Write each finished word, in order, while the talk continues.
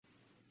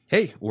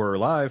Hey, we're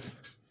live.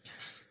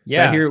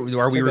 Yeah.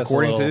 Are we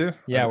recording too?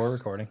 Yeah, we're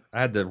recording. I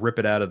had to rip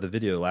it out of the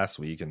video last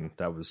week, and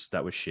that was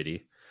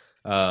shitty.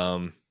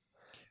 Sorry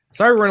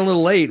we're running a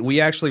little late. We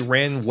actually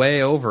ran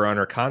way over on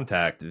our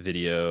contact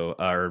video,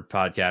 our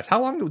podcast. How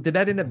long did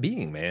that end up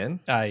being, man?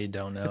 I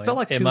don't know. It felt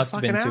like it two must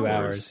have been fucking 2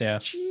 hours. Yeah.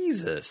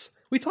 Jesus.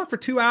 We talked for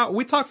 2 hours.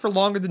 We talked for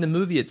longer than the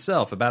movie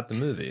itself about the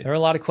movie. There were a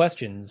lot of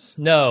questions.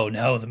 No,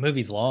 the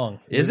movie's long.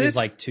 Is it? It's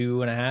like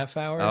 2.5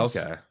 hours. Oh,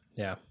 okay.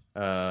 Yeah.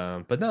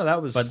 But no,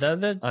 that was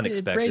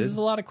unexpected. It raises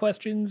a lot of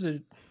questions.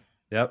 It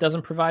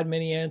doesn't provide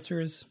many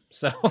answers.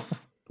 So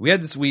we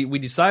had this. We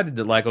decided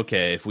that, like,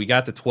 okay, if we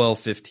got to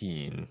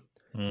 12:15,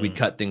 we'd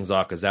cut things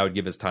off because that would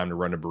give us time to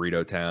run to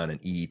Burrito Town and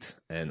eat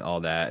and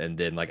all that. And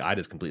then, like, I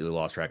just completely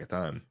lost track of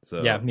time.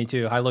 So yeah, me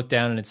too. I looked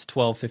down and it's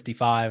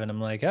 12:55, and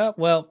I'm like, oh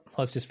well,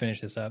 let's just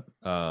finish this up.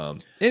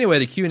 Anyway,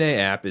 the Q&A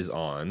app is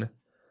on.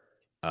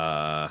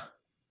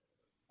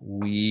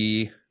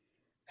 We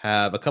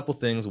have a couple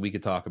things we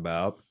could talk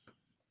about.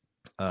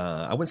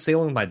 I went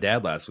sailing with my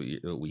dad last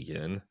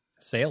weekend.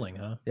 Sailing,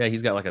 huh? Yeah,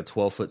 he's got like a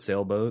 12-foot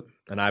sailboat,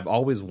 and I've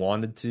always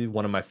wanted to.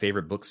 One of my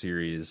favorite book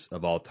series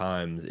of all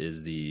times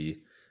is the,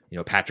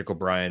 Patrick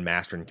O'Brian,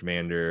 Master and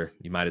Commander.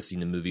 You might have seen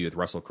the movie with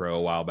Russell Crowe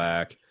a while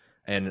back,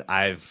 and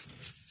I've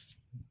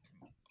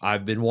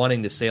been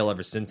wanting to sail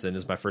ever since then.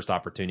 This is my first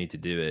opportunity to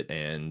do it,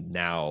 and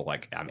now,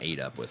 like, I'm ate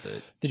up with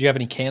it. Did you have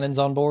any cannons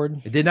on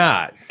board? It did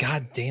not.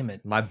 God damn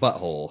it! My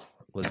butthole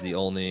was the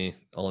only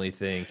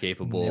thing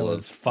capable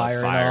of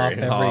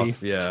firing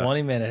off every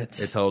 20 minutes.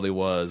 It totally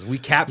was. We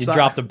capsized. You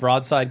dropped a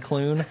broadside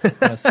clune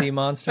on a sea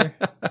monster.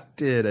 I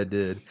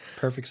did.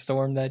 Perfect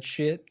storm that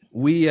shit.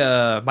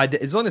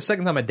 It's only the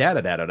second time my dad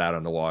had it out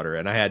on the water,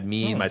 and I had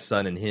me, my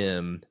son, and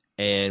him,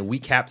 and we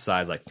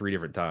capsized like 3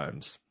 different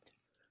times.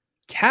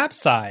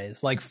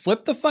 Capsize? Like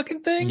flip the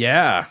fucking thing?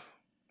 Yeah,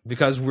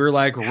 because we're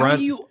like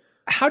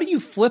How do you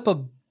flip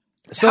a?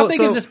 How big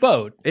is this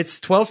boat?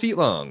 It's 12 feet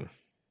long.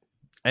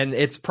 And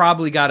it's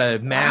probably got a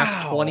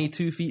mast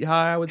 22 feet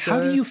high, I would say. How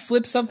do you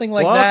flip something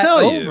like that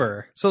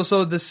over? So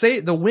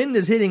the wind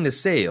is hitting the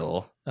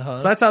sail. So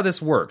that's how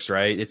this works,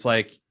 right? It's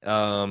like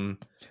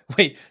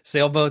wait,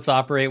 sailboats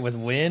operate with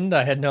wind?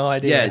 I had no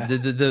idea. Yeah,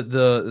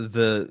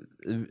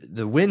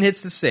 the wind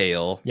hits the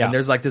sail, and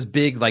there's like this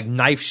big like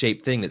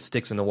knife-shaped thing that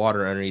sticks in the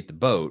water underneath the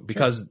boat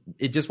because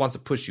it just wants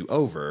to push you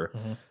over.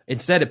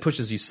 Instead, it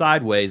pushes you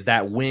sideways.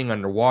 That wing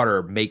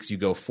underwater makes you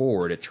go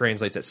forward. It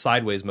translates that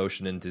sideways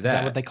motion into that. Is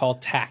that what they call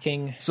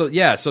tacking? So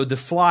yeah, so to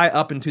fly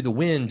up into the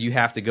wind, you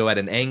have to go at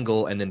an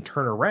angle and then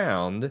turn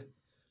around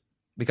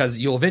because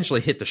you'll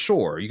eventually hit the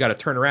shore. You got to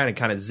turn around and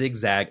kind of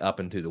zigzag up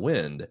into the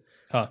wind.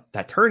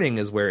 That turning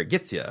is where it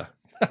gets you.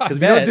 Because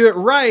if you don't do it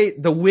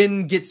right, the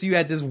wind gets you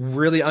at this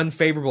really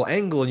unfavorable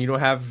angle, and you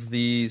don't have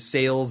the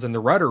sails and the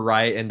rudder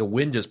right, and the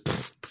wind just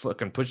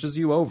fucking pushes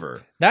you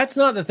over. That's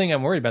not the thing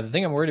I'm worried about. The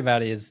thing I'm worried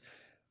about is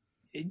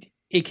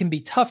it can be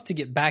tough to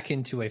get back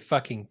into a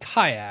fucking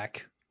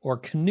kayak or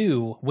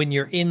canoe when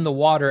you're in the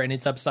water and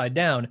it's upside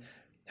down.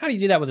 How do you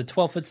do that with a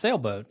 12-foot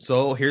sailboat?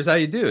 So here's how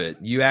you do it.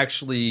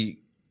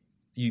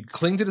 You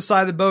cling to the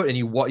side of the boat,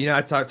 and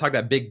I talk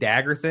that big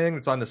dagger thing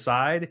that's on the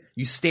side.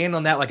 You stand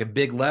on that like a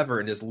big lever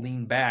and just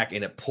lean back,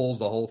 and it pulls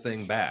the whole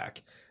thing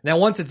back. Now,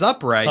 once it's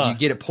upright, you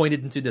get it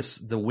pointed into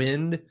the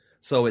wind,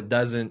 so it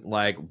doesn't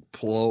like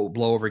blow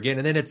over again.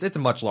 And then it's a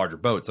much larger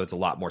boat, so it's a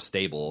lot more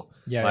stable.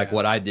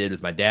 What I did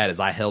with my dad is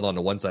I held on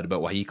to one side of the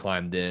boat while he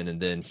climbed in,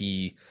 and then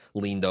he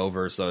leaned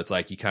over. So it's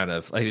like you kind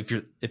of like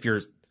if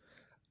you're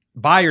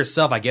by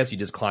yourself, I guess you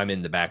just climb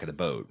in the back of the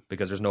boat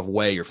because there's no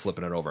way you're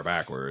flipping it over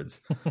backwards.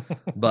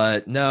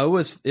 But no,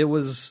 it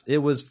was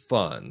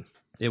fun.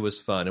 It was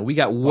fun, and we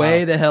got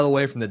way the hell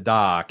away from the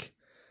dock,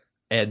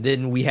 and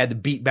then we had to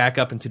beat back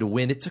up into the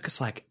wind. It took us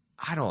like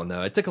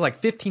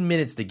 15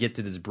 minutes to get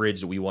to this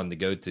bridge that we wanted to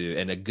go to,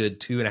 and a good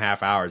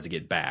 2.5 hours to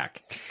get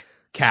back.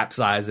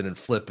 Capsizing and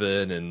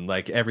flipping, and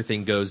like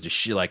everything goes to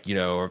shit. Like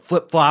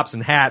flip flops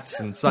and hats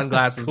and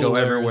sunglasses go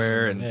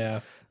everywhere, and yeah.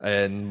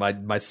 And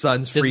my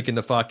son's freaking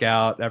the fuck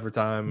out every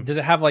time. Does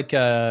it have like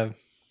a?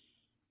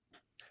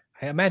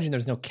 I imagine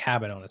there's no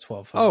cabin on a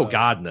 12-foot. Oh boat.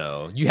 God,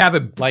 no! You have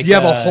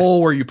a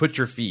hole where you put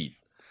your feet.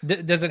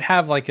 Does it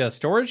have like a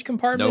storage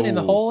compartment in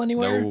the hole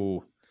anywhere?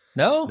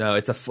 No.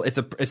 It's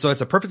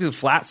a perfectly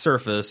flat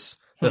surface.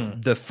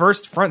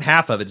 The front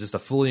half of it is just a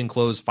fully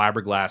enclosed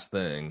fiberglass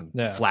thing,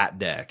 flat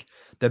deck.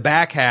 The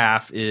back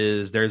half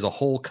there's a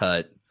hole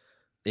cut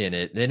in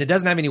it, and it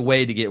doesn't have any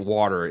way to get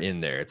water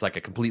in there. It's like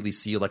a completely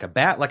sealed, like a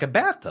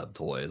bathtub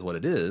toy is what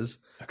it is.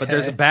 Okay. But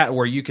there's a bat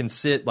where you can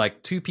sit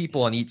like 2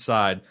 people on each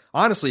side.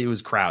 Honestly, it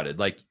was crowded.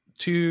 Like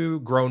 2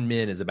 grown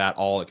men is about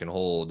all it can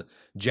hold.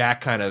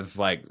 Jack kind of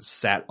like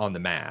sat on the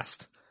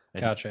mast.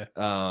 Gotcha.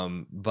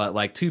 But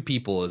like 2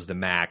 people is the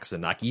max,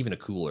 and like even a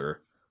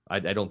cooler. I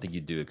don't think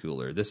you'd do a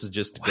cooler. This is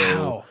just to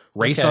go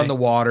race on the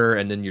water,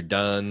 and then you're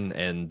done,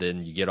 and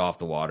then you get off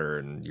the water,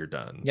 and you're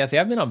done. Yeah, see,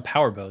 I've been on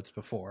power boats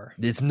before.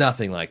 It's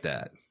nothing like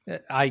that.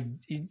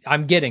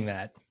 I'm getting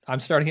that. I'm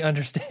starting to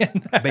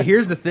understand that. But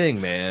here's the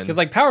thing, man. Because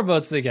like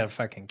powerboats, they got a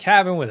fucking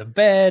cabin with a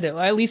bed,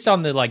 at least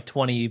on the like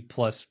 20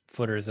 plus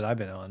footers that I've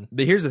been on.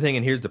 But here's the thing,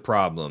 and here's the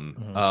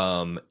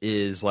problem,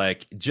 is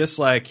like, just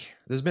like,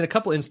 there's been a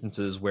couple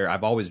instances where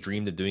I've always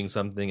dreamed of doing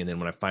something, and then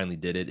when I finally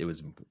did it, it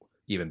was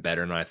even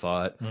better than I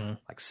thought.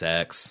 Like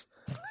sex,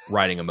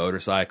 riding a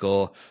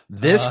motorcycle.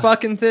 This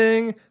fucking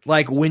thing,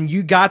 like when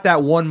you got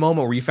that one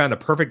moment where you found a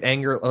perfect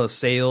angle of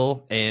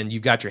sail, and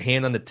you've got your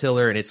hand on the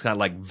tiller, and it's kind of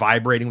like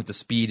vibrating with the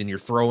speed, and you're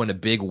throwing a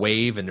big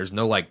wave, and there's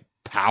no like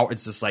power.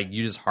 It's just like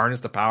you just harness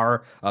the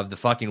power of the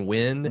fucking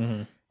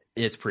wind.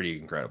 It's pretty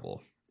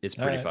incredible. It's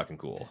pretty fucking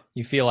cool.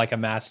 You feel like a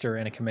master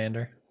and a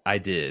commander? I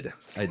did.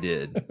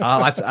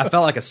 I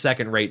felt like a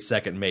second-rate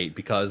second mate,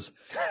 because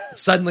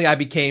suddenly I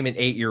became an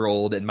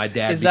 8-year-old, and my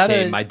dad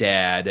became my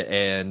dad,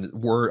 and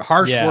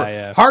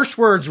harsh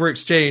words were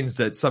exchanged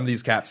at some of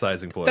these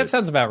capsizing points. That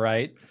sounds about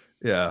right.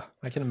 Yeah,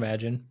 I can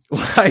imagine.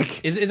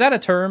 Like, is that a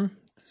term?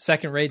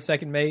 Second-rate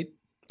second mate?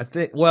 I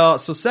think. Well,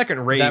 so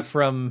second-rate. Is that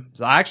from?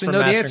 So I actually know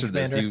the Master answer to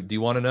this. Do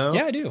you want to know?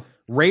 Yeah, I do.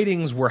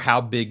 Ratings were how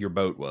big your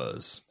boat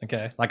was.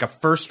 Okay. Like a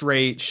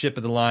first-rate ship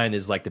of the line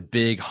is like the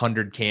big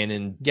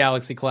 100-cannon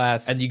Galaxy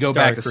class. And you go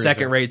back to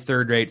second-rate,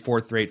 third-rate,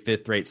 fourth-rate,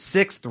 fifth-rate.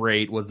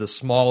 Sixth-rate was the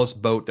smallest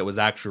boat that was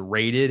actually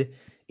rated.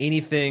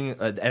 Anything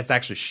that's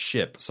actually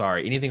ship.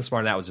 Sorry, anything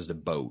smaller than that was just a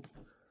boat.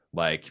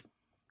 Like,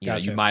 you know,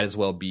 you might as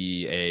well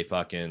be a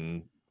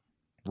fucking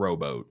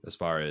rowboat as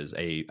far as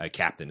a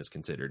captain is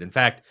considered. In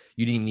fact,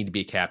 you didn't even need to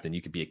be a captain.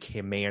 You could be a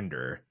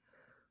commander.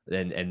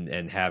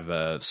 And have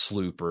a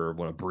sloop or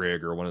a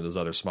brig or one of those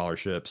other smaller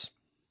ships.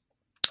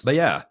 But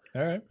yeah,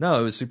 all right. No,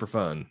 it was super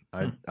fun.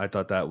 I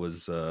thought that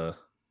was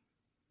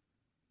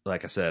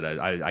like I said,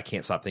 I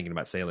can't stop thinking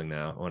about sailing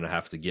now. I want to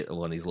have to get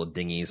one of these little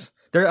dinghies.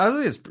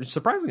 It's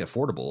surprisingly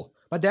affordable.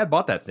 My dad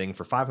bought that thing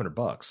for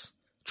 $500,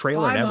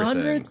 trailer and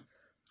everything.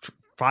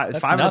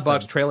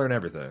 $500 trailer and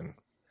everything.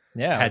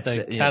 Yeah,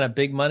 the kind of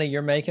big money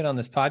you're making on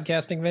this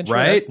podcasting venture,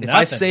 right? If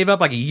I save up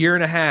like a year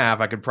and a half,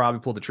 I could probably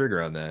pull the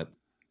trigger on that.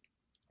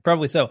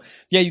 Probably so.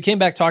 Yeah, you came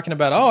back talking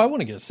about, I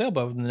want to get a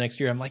sailboat in the next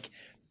year. I'm like,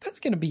 that's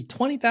going to be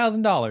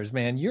 $20,000,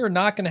 man. You're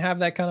not going to have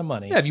that kind of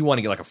money. Yeah, if you want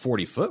to get like a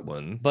 40-foot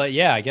one. But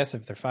yeah, I guess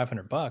if they're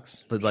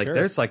 $500. But like,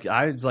 there's like,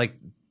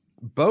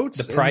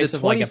 boats the price in the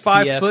of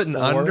 25 like foot and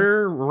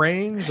under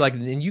range, like,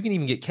 and you can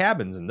even get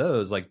cabins in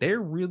those. Like, they're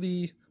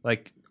really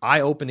like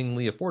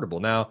eye-openingly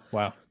affordable. Now,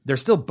 wow. There's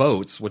still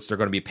boats, which they're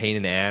going to be a pain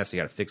in the ass. You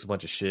got to fix a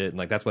bunch of shit, and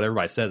like that's what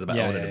everybody says about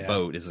owning a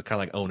boat. Is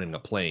kind of like owning a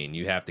plane.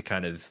 You have to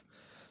kind of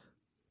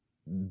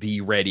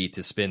be ready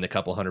to spend a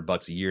couple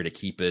 $100 a year to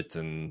keep it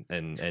and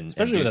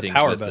especially with a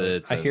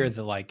powerboat. I hear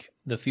that like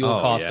the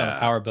fuel cost on a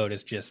powerboat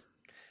is just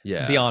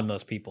beyond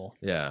most people.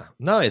 Yeah,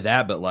 not only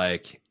that, but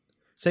like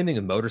same thing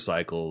with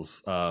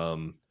motorcycles.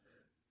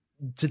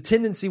 The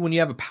tendency when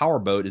you have a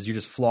powerboat is you're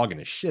just flogging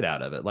the shit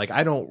out of it. Like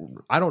I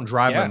don't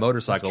drive my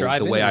motorcycle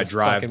the way I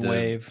drive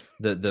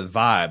the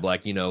vibe.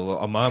 Like, you know,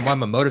 on my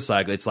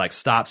motorcycle, it's like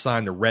stop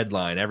sign to red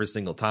line every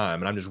single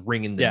time, and I'm just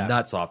wringing the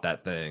nuts off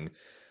that thing.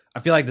 I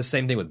feel like the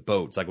same thing with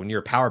boats. Like when you're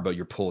a powerboat,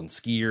 you're pulling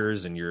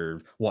skiers and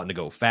you're wanting to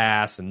go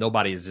fast, and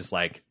nobody is just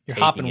like you're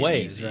hopping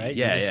waves, easy. right?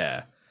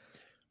 Yeah.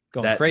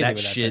 Going crazy that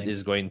with shit thing.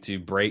 is going to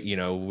break. You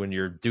know, when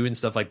you're doing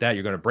stuff like that,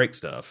 you're going to break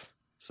stuff.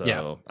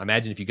 So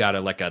imagine if you got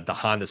the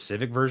Honda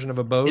Civic version of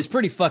a boat. It's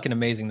pretty fucking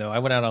amazing though. I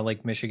went out on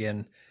Lake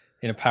Michigan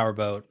in a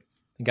powerboat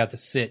and got to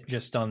sit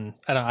just on.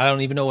 I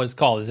don't even know what it's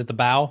called. Is it the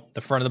bow,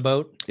 the front of the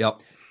boat? Yep.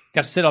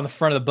 Got to sit on the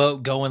front of the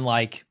boat, going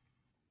like,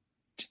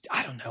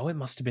 I don't know. It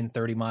must have been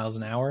 30 miles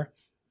an hour.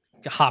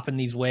 Hopping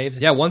these waves.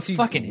 It's once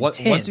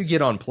you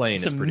get on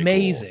plane, it's pretty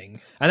amazing.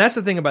 Cool. And that's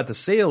the thing about the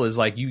sail is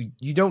like you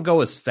don't go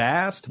as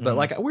fast, but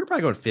like we're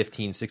probably going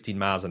 15, 16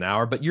 miles an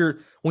hour. But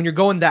when you're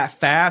going that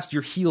fast,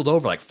 you're heeled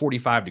over like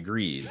 45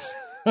 degrees,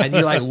 and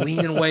you're like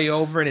leaning way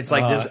over, and it's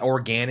like this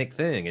organic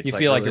thing. It's you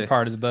feel like you're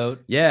part of the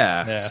boat.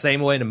 Yeah.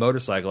 Same way in a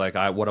motorcycle. Like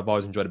what I've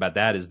always enjoyed about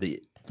that is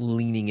the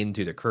leaning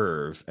into the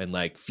curve and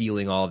like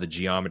feeling all the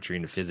geometry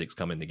and the physics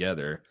coming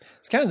together.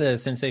 It's kind of the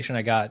sensation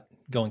I got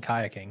going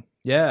kayaking.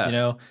 Yeah. You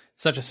know,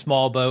 such a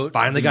small boat.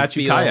 Finally got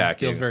you kayaking.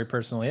 Feels very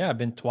personal. Yeah, I've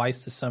been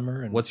twice this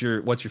summer. And what's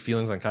your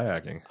feelings on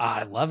kayaking?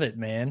 I love it,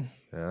 man.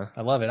 Yeah.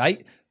 I love it.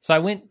 I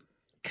went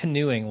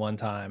canoeing one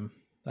time.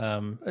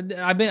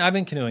 I've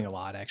been canoeing a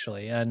lot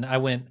actually. And I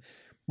went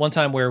one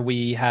time where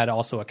we had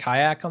also a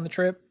kayak on the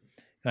trip.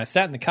 And I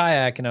sat in the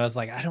kayak and I was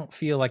like, I don't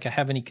feel like I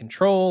have any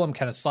control. I'm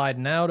kind of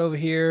sliding out over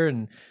here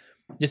and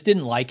just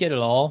didn't like it at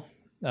all.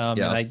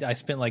 And I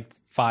spent like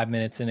 5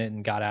 minutes in it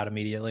and got out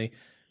immediately.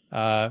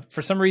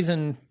 For some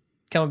reason,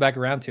 coming back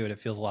around to it, it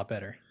feels a lot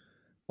better.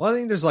 Well, I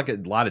think there's like a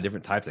lot of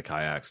different types of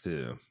kayaks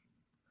too.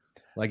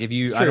 Like if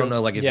you, I don't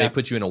know, like if they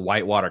put you in a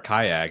whitewater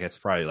kayak, it's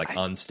probably like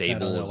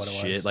unstable as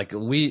shit. Like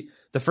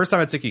the first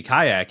time I took you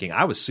kayaking,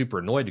 I was super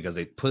annoyed because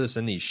they put us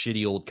in these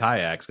shitty old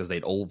kayaks because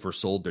they'd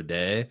oversold their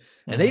day,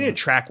 and they didn't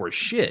track worth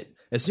shit.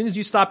 As soon as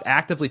you stopped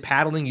actively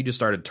paddling, you just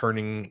started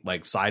turning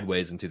like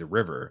sideways into the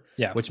river.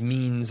 Yeah, which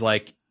means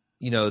like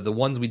the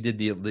ones we did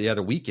the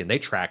other weekend, they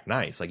track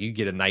nice. Like you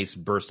get a nice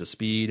burst of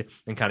speed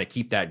and kind of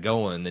keep that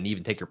going, and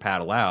even take your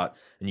paddle out,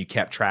 and you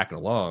kept tracking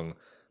along.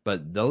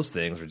 But those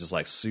things are just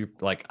like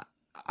super. Like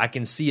I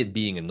can see it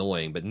being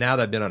annoying, but now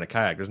that I've been on a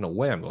kayak, there's no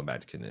way I'm going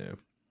back to canoe.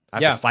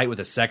 I have to fight with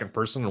a second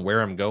person and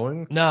where I'm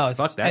going. No,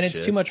 fuck that it's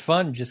shit. too much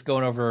fun just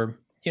going over,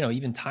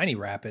 even tiny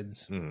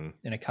rapids in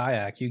a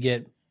kayak. You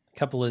get a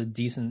couple of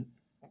decent,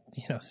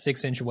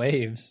 6-inch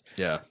waves.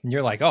 Yeah. And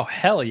you're like, oh,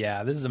 hell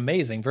yeah, this is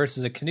amazing.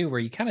 Versus a canoe where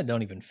you kind of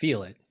don't even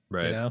feel it.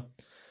 Right.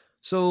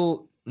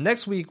 So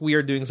next week we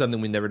are doing something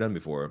we've never done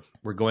before.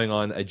 We're going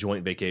on a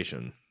joint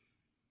vacation.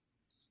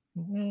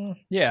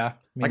 Yeah.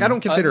 I don't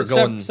consider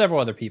going...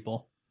 Several other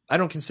people. I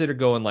don't consider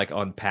going like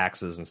on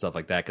PAXs and stuff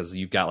like that because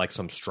you've got like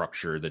some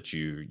structure that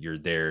you're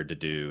there to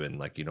do and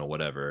like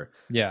whatever.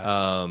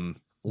 Yeah.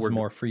 We're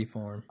more free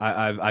form.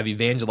 I've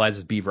evangelized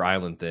this Beaver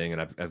Island thing,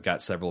 and I've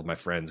got several of my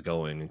friends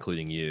going,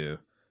 including you.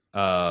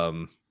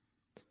 We're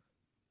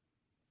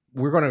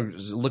going to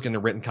look into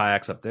renting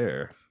kayaks up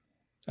there.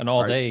 An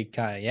all day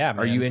kayak. Yeah. Man.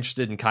 Are you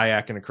interested in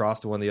kayaking across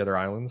to one of the other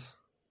islands?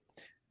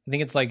 I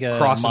think it's like a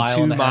crossing mile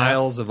 2 and a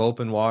miles half. of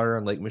open water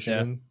on Lake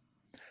Michigan.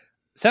 Yeah.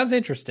 Sounds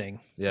interesting.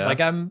 Yeah. Like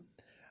I'm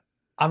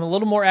a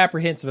little more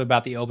apprehensive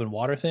about the open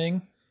water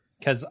thing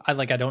because I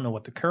don't know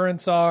what the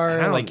currents are.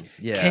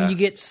 Can you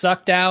get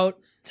sucked out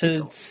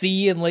to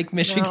sea in Lake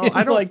Michigan? No,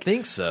 I don't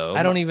think so.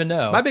 I don't even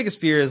know. My biggest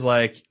fear is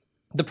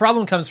the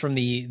problem comes from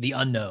the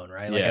unknown,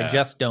 right? I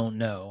just don't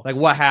know. Like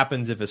what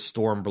happens if a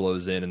storm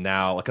blows in and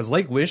now because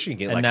Lake Michigan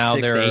get like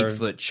 6 to 8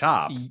 foot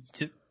chop.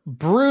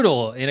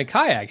 Brutal in a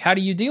kayak. How do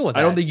you deal with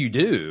that? I don't think you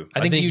do. I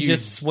think you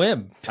just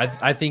swim.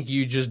 I think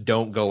you just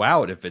don't go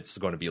out if it's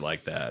going to be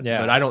like that. Yeah.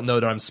 But I don't know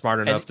that I'm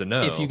smart enough to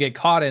know. If you get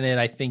caught in it,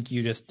 I think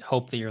you just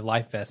hope that your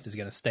life vest is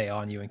going to stay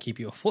on you and keep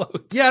you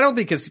afloat. Yeah, I don't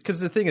think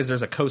because the thing is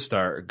there's a Coast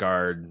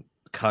Guard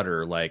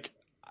cutter like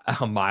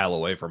a mile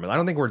away from it. I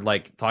don't think we're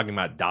like talking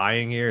about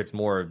dying here. It's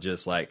more of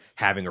just like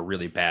having a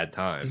really bad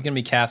time. This is going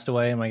to be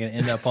castaway. Am I going to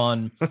end up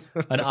on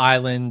an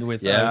island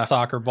with a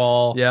soccer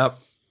ball? Yep.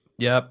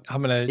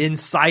 I'm gonna in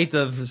sight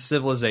of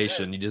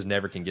civilization. You just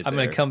never can get there. I'm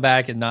gonna come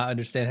back and not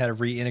understand how to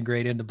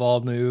reintegrate into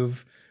ball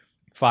move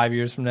 5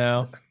 years from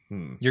now.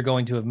 You're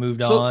going to have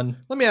moved on.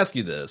 Let me ask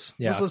you this.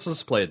 Yeah.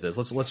 Let's play at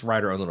this. Let's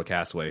ride our own little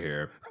castaway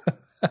here.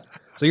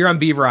 So you're on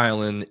Beaver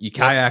Island, you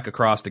kayak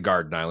across the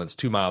Garden Islands,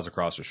 2 miles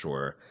across the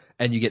shore,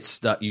 and you get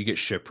stuck, you get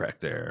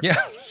shipwrecked there. Yeah,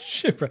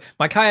 shipwrecked.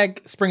 My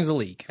kayak springs a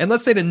leak. And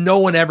let's say that no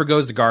one ever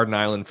goes to Garden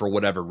Island for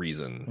whatever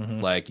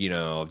reason. Like,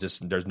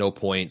 just there's no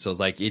point. So it's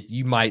like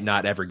you might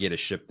not ever get a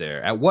ship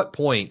there. At what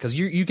point, because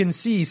you can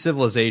see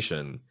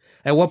civilization.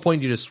 At what point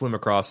do you just swim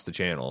across the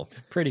channel?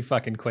 Pretty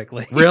fucking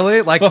quickly.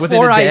 Really? Like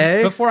within a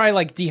day? Before I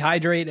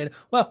dehydrate. And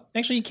well,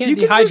 actually you can't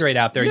dehydrate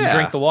out there. Yeah. You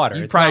drink the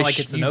water. It's not like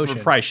it's an ocean.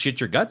 You probably shit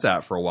your guts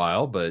out for a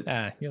while, but...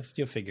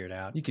 You'll figure it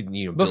out. You could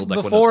build one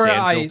of those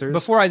sand filters.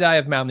 Before I die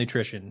of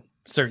malnutrition,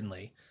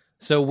 certainly.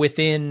 So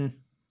within...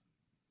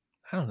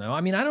 I don't know.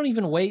 I mean, I don't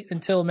even wait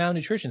until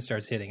malnutrition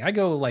starts hitting. I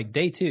go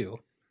day 2.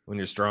 When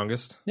you're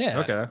strongest? Yeah.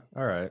 Okay.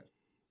 All right.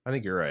 I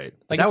think you're right.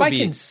 If I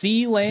can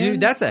see land...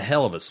 Dude, that's a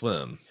hell of a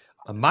swim.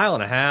 1.5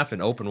 miles in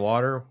open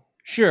water.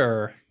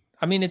 Sure.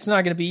 I mean, it's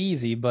not going to be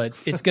easy, but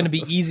it's going to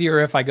be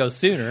easier if I go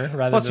sooner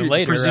rather than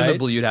later.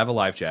 Presumably, you'd have a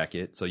life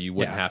jacket, so you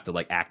wouldn't have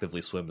to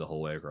actively swim the whole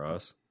way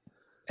across.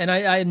 And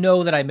I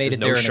know that I made it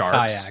there in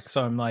sharks. a kayak,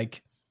 so I'm I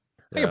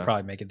could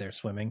probably make it there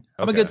swimming.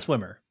 I'm a good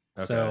swimmer,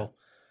 so.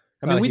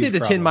 I mean, we did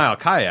the 10-mile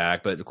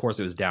kayak, but of course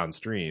it was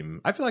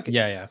downstream. I feel like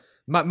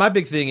My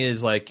big thing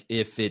is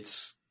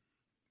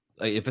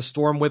if a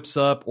storm whips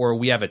up or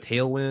we have a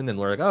tailwind and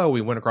we're like, oh,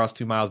 we went across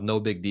 2 miles, no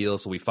big deal.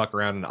 So we fuck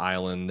around an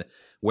island,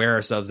 wear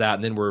ourselves out,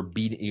 and then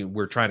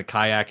we're trying to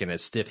kayak in a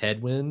stiff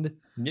headwind.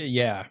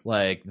 Yeah.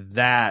 Like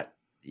that,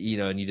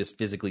 and you just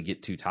physically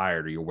get too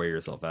tired or you wear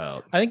yourself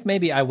out. I think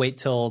maybe I wait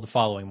till the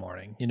following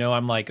morning.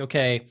 I'm like,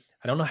 okay,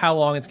 I don't know how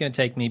long it's going to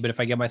take me, but if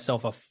I give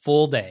myself a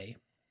full day,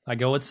 I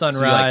go at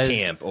sunrise. So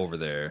you camp over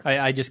there.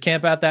 I just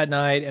camp out that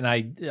night and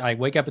I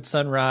wake up at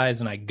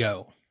sunrise and I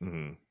go.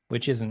 Mm-hmm.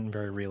 Which isn't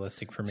very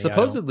realistic for me.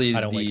 Supposedly, I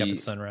don't wake up at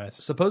sunrise.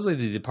 Supposedly,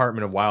 the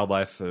Department of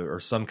Wildlife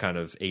or some kind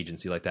of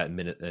agency like that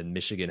in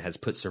Michigan has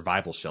put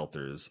survival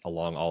shelters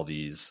along all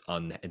these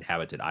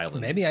uninhabited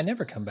islands. Maybe I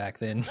never come back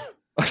then.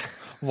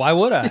 Why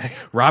would I?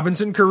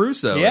 Robinson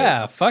Crusoe.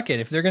 Yeah, fuck it.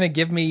 If they're gonna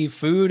give me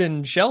food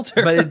and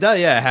shelter, but it does.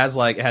 Yeah, it's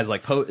like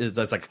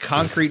a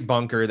concrete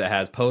bunker that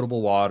has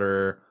potable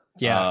water.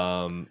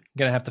 Yeah,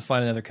 gonna have to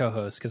find another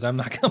co-host because I'm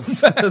not coming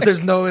back.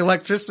 There's no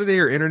electricity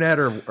or internet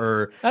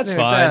or that's fine.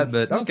 Like that,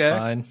 but that's okay,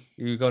 fine.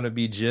 You're going to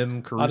be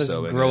Jim Caruso.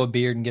 I'll just grow a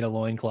beard and get a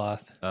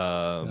loincloth.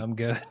 I'm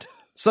good.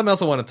 Something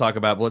else I want to talk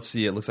about. But let's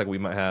see. It looks like we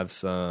might have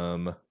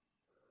some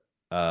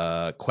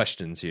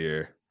questions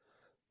here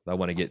that I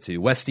want to get to.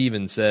 Wes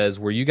Stevens says,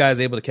 "Were you guys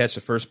able to catch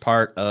the first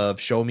part of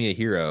Show Me a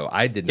Hero?"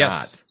 I did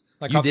not.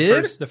 You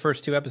did the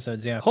first 2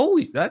 episodes. Yeah.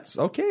 Holy, that's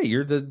okay.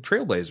 You're the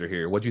trailblazer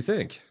here. What'd you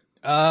think?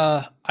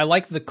 I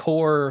like the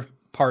core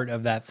part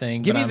of that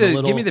thing. Give me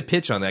the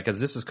pitch on that because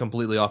this is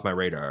completely off my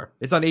radar.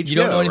 It's on HBO. You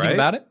don't know anything right?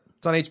 about it?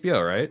 It's on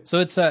HBO, right? So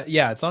it's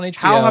it's on HBO.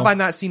 How have I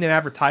not seen an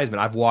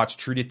advertisement? I've watched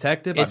True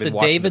Detective. I've It's been a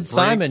watching David The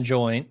Brink. Simon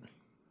joint.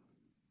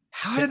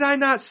 How did I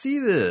not see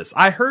this?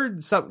 I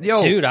heard something.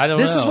 Yo, Dude, I don't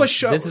this know. is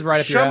what This is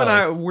right up your Shum and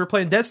I alley. we were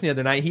playing Destiny the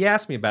other night. He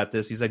asked me about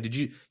this. He's like, "Did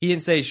you?" He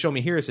didn't say "Show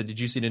me here." He said, "Did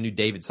you see the new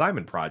David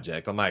Simon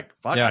project?" I'm like,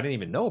 "Fuck, Yeah. I didn't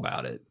even know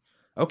about it."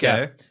 Okay,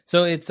 Yeah.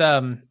 So it's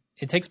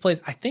it takes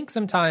place, I think,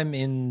 sometime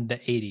in the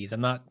 80s.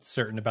 I'm not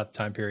certain about the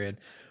time period,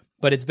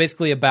 but it's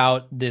basically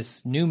about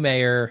this new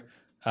mayor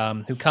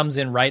who comes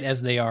in right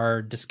as they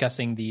are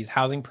discussing these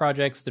housing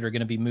projects that are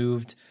going to be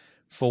moved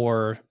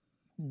for,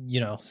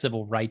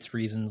 civil rights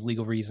reasons,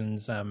 legal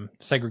reasons,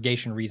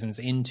 segregation reasons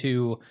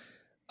into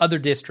other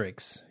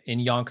districts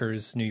in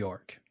Yonkers, New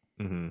York.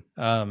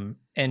 Mm-hmm.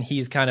 And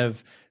he's kind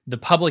of, the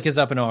public is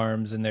up in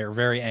arms and they're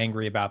very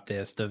angry about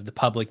this. The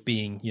public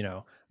being,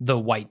 the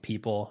white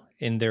people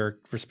in their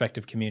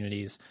respective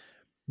communities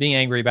being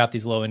angry about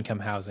these low income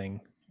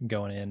housing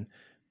going in.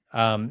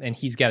 And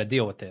he's got to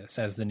deal with this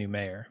as the new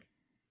mayor.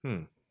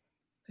 And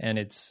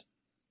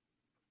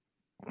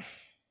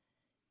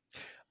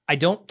I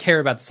don't care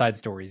about the side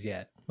stories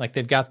yet. Like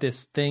they've got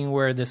this thing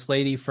where this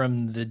lady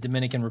from the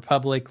Dominican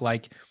Republic,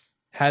 like,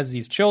 has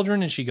these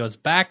children and she goes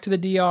back to the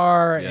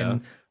DR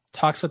and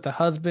talks with the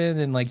husband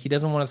and like he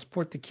doesn't want to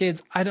support the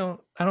kids. I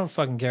don't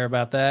fucking care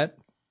about that.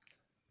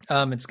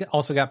 It's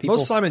also got people.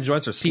 Most Simon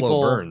joints are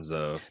slow burns,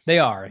 though. They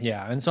are,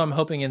 yeah. And so I'm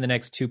hoping in the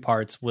next 2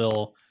 parts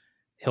he'll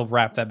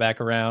wrap that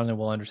back around and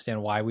we'll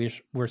understand why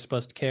we're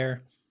supposed to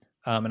care.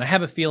 And I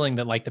have a feeling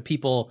that like the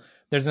people,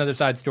 there's another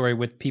side story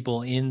with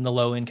people in the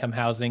low income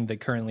housing that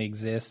currently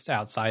exist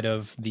outside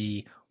of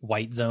the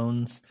white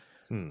zones,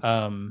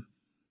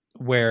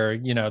 where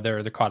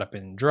they're caught up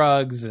in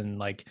drugs and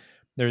like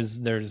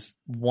there's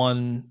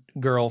one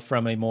girl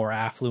from a more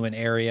affluent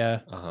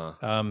area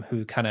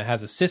who kind of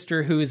has a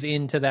sister who is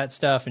into that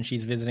stuff and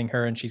she's visiting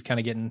her and she's kind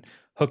of getting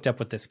hooked up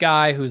with this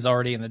guy who's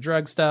already in the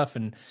drug stuff.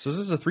 And so is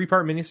this a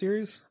 3-part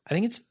miniseries? I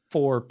think it's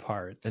 4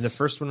 parts. And the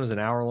first one was an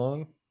hour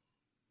long?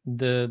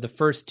 The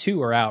first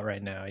 2 are out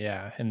right now,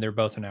 yeah, and they're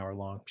both an hour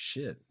long.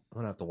 Shit, I'm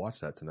gonna have to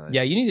watch that tonight.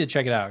 Yeah, you need to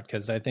check it out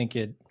because I think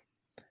it'd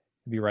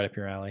be right up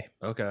your alley.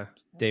 Okay,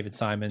 David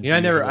Simon. Yeah, I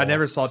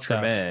never saw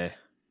Treme.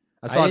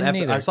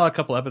 I saw a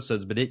couple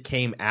episodes, but it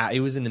came out.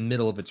 It was in the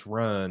middle of its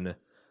run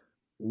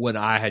when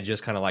I had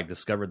just kind of like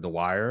discovered The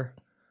Wire.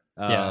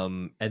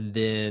 And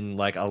then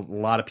like a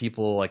lot of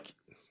people, like,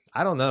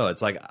 I don't know.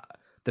 It's like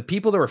the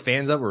people that were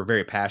fans of it were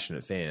very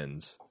passionate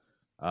fans.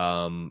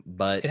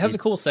 But it has a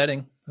cool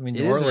setting. I mean,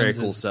 it is a very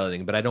cool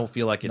setting, but I don't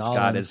feel like it's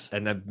got as,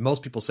 and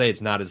most people say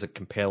it's not as a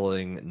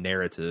compelling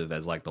narrative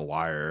as like The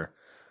Wire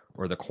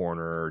or The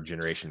Corner or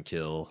Generation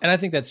Kill. And I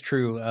think that's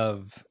true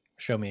of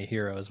Show Me a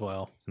Hero as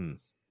well.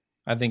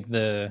 I think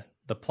the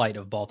plight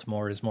of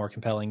Baltimore is more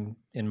compelling,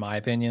 in my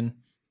opinion,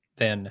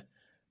 than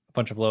a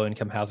bunch of low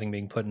income housing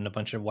being put in a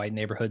bunch of white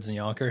neighborhoods in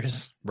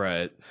Yonkers.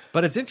 Right,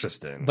 but it's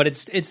interesting. But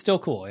it's still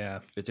cool, yeah.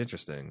 It's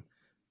interesting.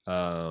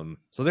 So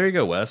there you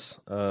go, Wes.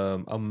 I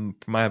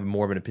might have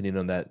more of an opinion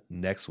on that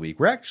next week.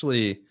 We're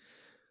actually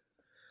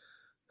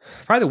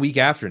probably the week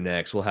after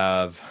next. We'll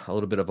have a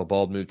little bit of a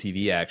Bald Move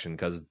TV action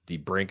because The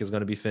Brink is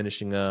going to be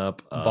finishing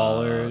up.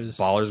 Baller's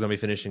going to be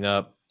finishing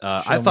up.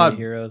 I thought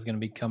Hero is going to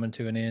be coming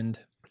to an end.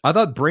 I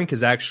thought Brink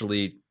has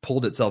actually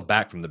pulled itself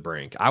back from The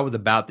Brink. I was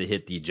about to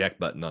hit the eject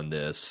button on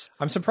this.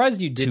 I'm surprised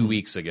you didn't. 2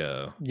 weeks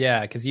ago.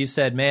 Yeah, because you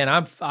said, "Man,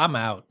 I'm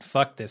out.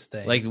 Fuck this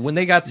thing." Like when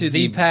they got to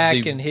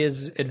Z-Pack and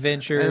his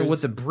adventures and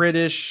with the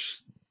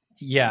British,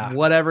 yeah,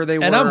 whatever they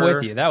were. And I'm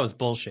with you. That was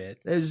bullshit.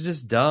 It was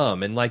just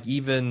dumb. And like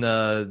even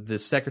the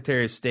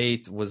Secretary of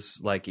State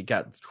was like, it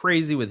got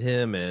crazy with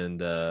him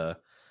and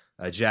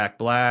Jack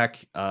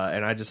Black,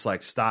 and I just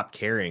like stopped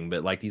caring.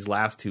 But like these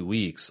last 2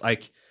 weeks,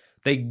 like.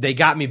 They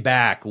got me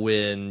back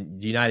when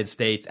the United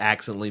States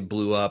accidentally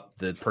blew up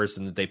the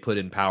person that they put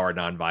in power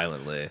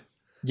nonviolently.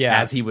 Yeah,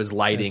 as he was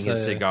lighting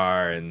his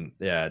cigar, and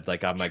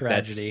like I'm like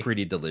tragedy. That's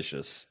pretty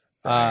delicious.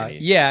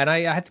 Yeah, and I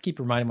have to keep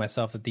reminding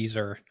myself that these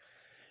are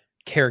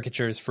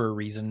caricatures for a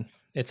reason.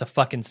 It's a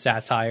fucking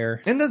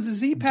satire. And the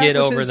Z-Pack get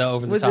over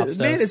the top stuff.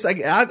 Man, it's like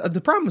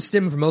the problem is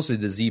stemming from mostly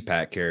the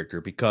Z-Pack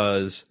character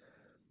because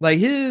like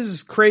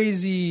his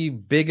crazy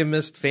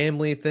bigamist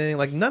family thing,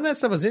 like none of that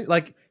stuff was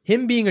like.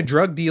 Him being a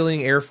drug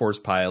dealing Air Force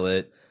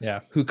pilot,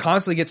 who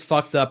constantly gets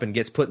fucked up and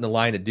gets put in the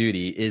line of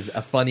duty, is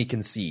a funny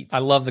conceit. I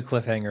love the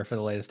cliffhanger for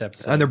the latest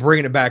episode, and they're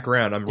bringing it back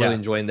around. I'm really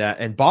enjoying that.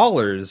 And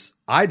Ballers,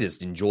 I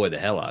just enjoy the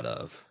hell out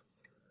of.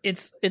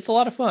 It's a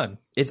lot of fun.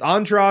 It's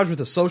Entourage with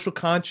a social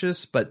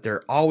conscious, but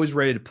they're always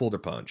ready to pull their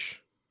punch.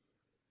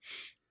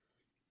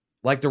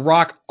 Like The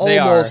Rock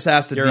almost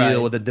has to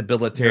deal with a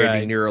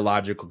debilitating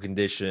neurological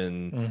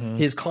condition. Mm-hmm.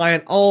 His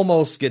client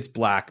almost gets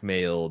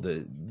blackmailed.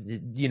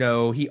 You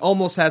know, he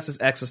almost has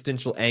this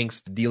existential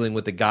angst dealing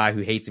with a guy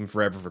who hates him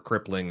forever for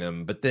crippling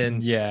him. But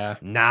then,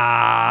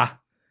 nah,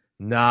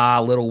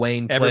 Lil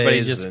Wayne plays.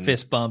 Everybody just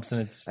fist bumps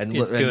and it's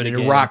good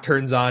again. And Rock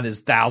turns on his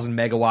 1,000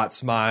 megawatt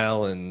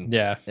smile and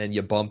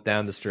you bump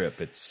down the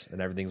strip.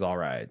 And everything's all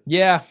right.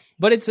 Yeah,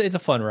 but it's a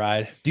fun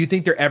ride. Do you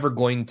think they're ever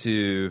going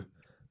to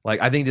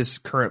Like, I think this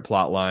current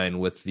plot line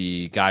with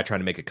the guy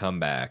trying to make a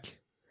comeback,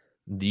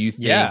 do you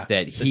think Yeah,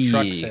 that the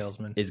truck he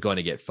salesman. is going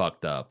to get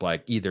fucked up?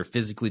 Like, either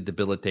physically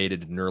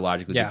debilitated,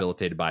 neurologically Yeah.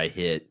 debilitated by a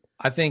hit?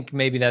 I think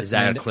maybe that's Is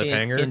that an a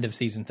cliffhanger? end of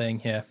season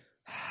thing. Yeah,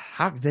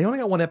 They only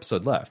got one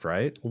episode left,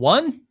 right?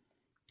 one.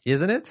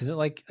 Isn't it? Is it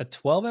like a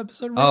 12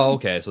 episode run? Oh,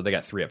 okay. So they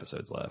got 3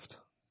 episodes left.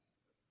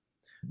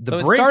 So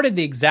it started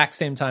the exact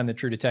same time that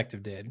True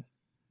Detective did.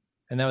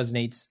 And that was an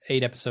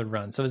 8 episode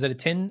run. So is it a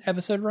 10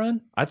 episode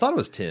run? I thought it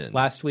was 10.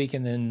 Last week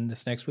and then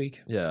this next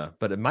week? Yeah,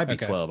 but it might be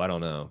Okay. 12. I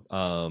don't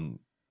know.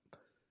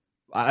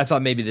 I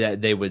thought maybe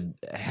that they would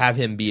have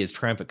him be his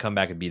triumphant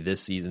comeback and be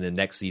this season, and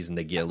next season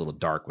they get a little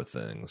dark with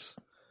things.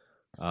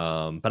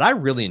 But I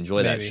really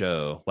enjoy that Maybe.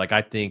 show. Like,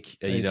 I think,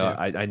 Me too.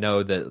 I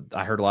know that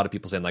I heard a lot of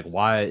people saying, like,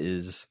 why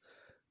is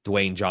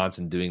Dwayne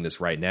Johnson doing this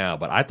right now?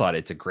 But I thought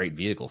it's a great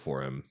vehicle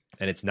for him.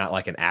 And it's not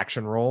like an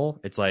action role.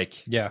 It's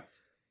like, Yeah.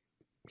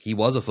 he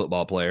was a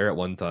football player at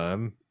one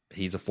time.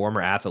 He's a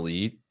former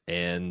athlete,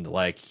 and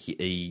like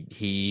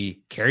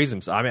he carries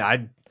himself. I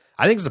mean,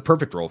 I think it's a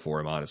perfect role for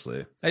him,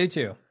 honestly. I do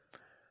too.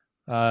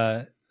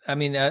 I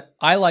mean,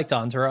 I liked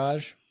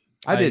Entourage.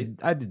 I did.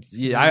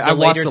 Yeah, the I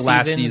watched later the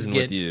last seasons season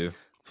with you.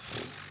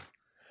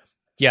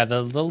 Yeah,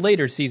 the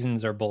later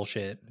seasons are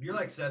bullshit. You're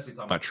like Cecily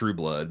talking about True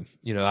Blood.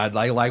 You know, I'd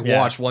like Yeah.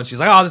 watch one. She's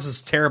like, "Oh, this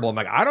is terrible." I'm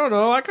like, I don't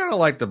know. I kind of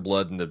like the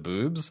blood and the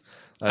boobs.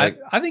 Like,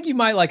 I think you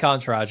might like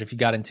Entourage if you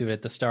got into it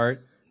at the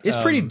start. it's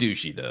pretty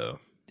douchey though.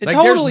 It Like,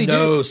 totally there's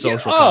no do-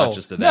 social Oh,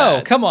 conscious to that.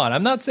 No, come on.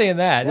 I'm not saying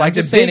that. Like, I'm the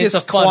just saying it's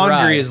biggest a fun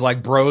quandary ride. is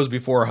like bros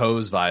before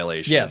hoes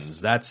violations.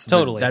 Yes, that's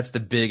totally. that's the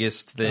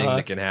biggest thing Uh-huh.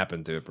 that can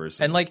happen to a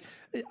person. And like,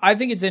 I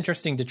think it's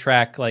interesting to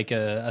track like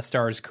a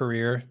star's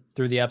career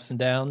through the ups and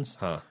downs,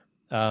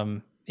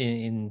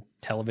 in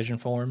television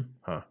form.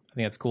 Huh. I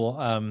think that's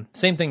cool.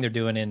 Same thing they're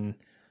doing in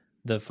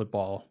the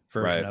football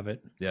version Right. of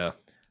it. Yeah.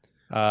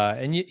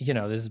 And you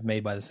know, this is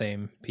made by the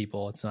same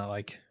people. It's not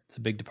like it's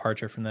a big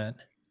departure from that.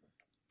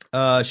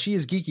 She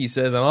is geeky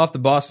says, I'm off to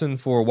Boston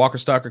for Walker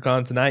Stalker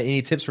Con tonight.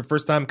 Any tips for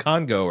first time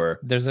con goer?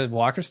 There's a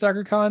Walker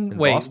Stalker Con. In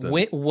Wait, Boston.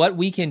 what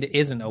weekend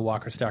isn't a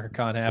Walker Stalker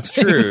Con happening? It's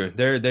true.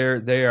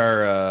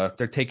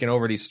 They're taking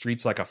over these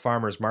streets like a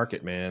farmer's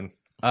market, man.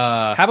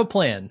 Have a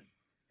plan.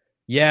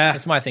 Yeah,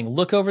 That's my thing.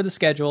 Look over the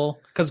schedule.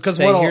 because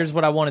Say, here's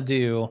what I want to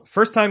do.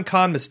 first time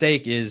con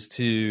mistake is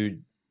to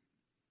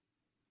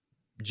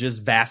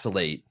just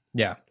vacillate.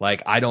 Yeah.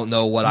 Like, I don't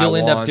know what You'll I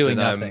end want, up doing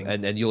and nothing.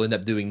 and you'll end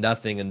up doing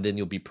nothing, and then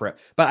you'll be But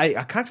I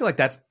kind of feel like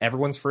that's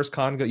everyone's first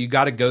con go. You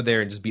got to go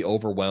there and just be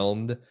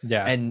overwhelmed,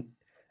 Yeah.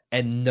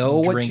 and know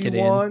what Drink you it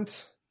in.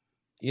 want.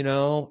 You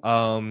know,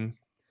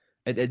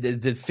 and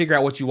to figure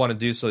out what you want to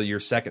do so your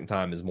second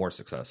time is more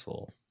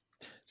successful.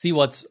 See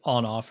what's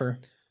on offer.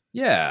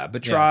 Yeah,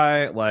 but Yeah.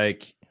 try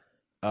like,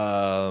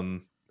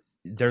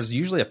 there's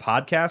usually a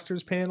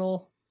podcasters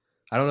panel.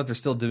 I don't know if they're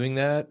still doing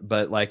that,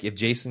 but like if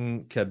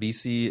Jason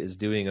Kabisi is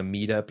doing a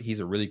meetup, he's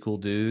a really cool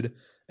dude,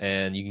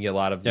 and you can get a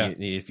lot of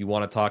if you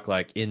want to talk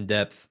like in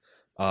depth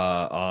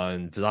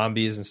on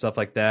zombies and stuff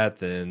like that,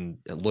 then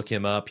look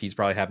him up. He's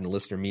probably having a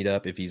listener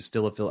meetup if he's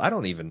still I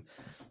don't even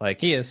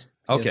like He is.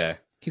 He is. okay.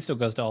 He still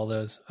goes to all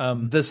those.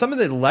 Some of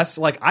the less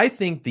like I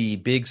think the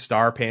big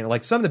star panel,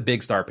 like some of the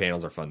big star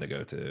panels are fun to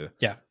go to.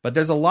 Yeah. But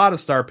there's a lot of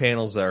star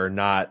panels that are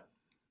not,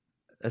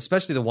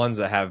 especially the ones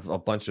that have a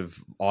bunch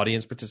of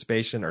audience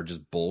participation, are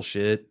just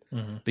bullshit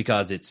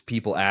because it's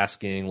people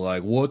asking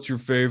like, what's your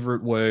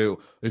favorite way?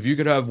 If you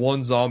could have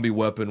one zombie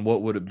weapon,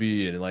 what would it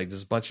be? And like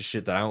just a bunch of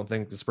shit that I don't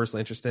think is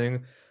personally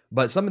interesting.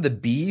 But some of the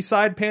B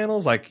side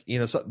panels, like, you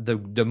know,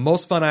 the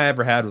most fun I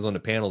ever had with one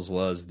of the panels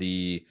was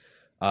they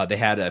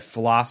had a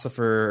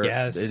philosopher.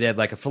 Yes. They had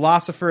like a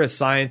philosopher, a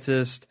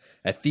scientist,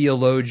 a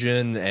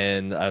theologian,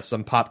 and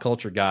some pop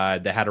culture guy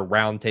that had a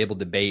round table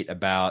debate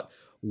about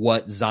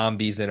what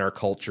zombies in our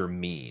culture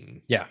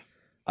mean. Yeah.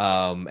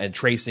 And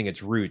tracing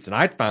its roots. And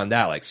I found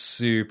that like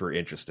super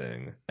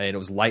interesting. And it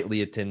was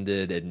lightly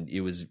attended, and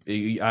it was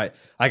I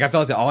felt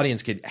like the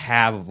audience could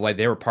have like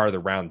they were part of the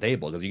round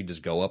table because you could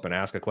just go up and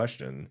ask a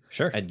question.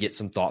 Sure. And get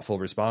some thoughtful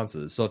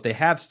responses. So if they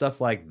have stuff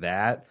like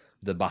that,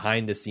 the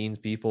behind the scenes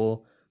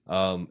people,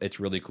 it's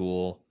really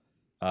cool.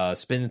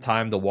 Spend the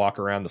time to walk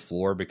around the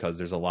floor because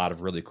there's a lot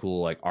of really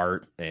cool like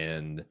art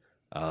and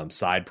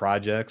side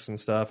projects and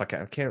stuff. I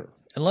can't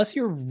Unless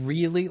you're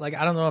really like,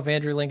 I don't know if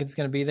Andrew Lincoln's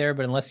going to be there,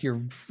 but unless you're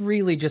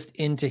really just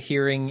into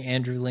hearing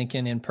Andrew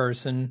Lincoln in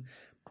person,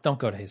 don't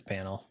go to his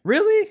panel.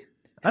 really.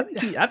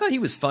 I thought he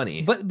was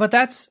funny. But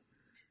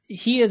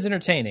he is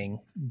entertaining,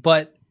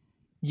 but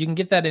you can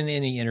get that in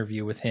any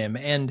interview with him.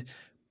 And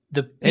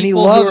the people And he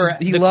loves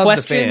the the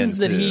questions fans,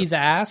 that too. he's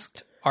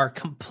asked are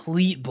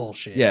complete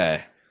bullshit.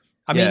 Yeah.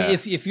 I mean, Yeah.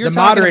 if you're the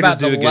talking moderators about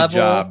do the a good level,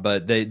 job,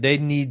 but they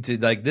need to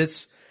like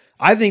this.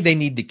 I think they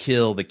need to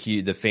kill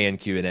the fan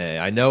Q&A.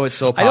 I know it's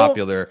so I don't-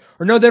 popular,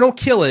 or no, they don't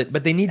kill it,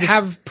 but they need to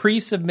have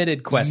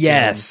pre-submitted questions.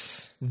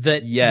 Yes,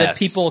 that Yes.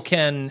 people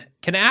can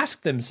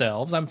ask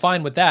themselves. I'm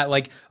fine with that.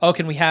 Like, oh,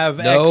 can we have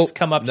X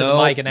come up to the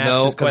mic and ask this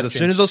question? because as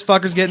soon as those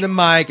fuckers get in the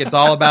mic, it's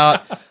all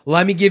about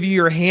let me give you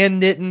your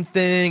hand knitting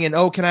thing, and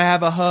can I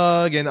have a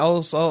hug? And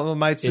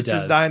my sister's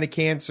does. dying of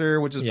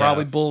cancer, which is Yeah.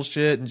 probably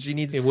bullshit, and she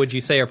needs. Would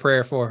you say a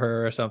prayer for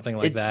her or something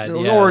like that?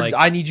 Yeah, or like-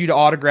 I need you to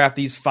autograph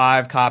these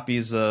 5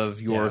 copies of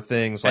your Yeah.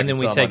 thing, so I and can then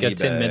we sell them take on a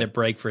eBay. 10-minute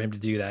break for him to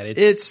do that.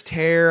 It's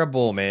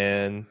terrible,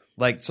 man.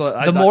 Like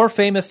The more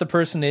famous the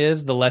person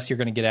is, the less you're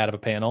going to get out of a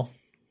panel,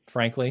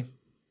 frankly.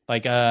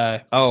 Like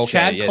Chad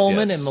Yes,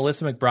 Coleman yes. and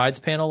Melissa McBride's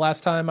panel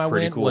last time I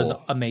Pretty went cool. was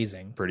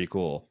amazing pretty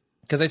cool.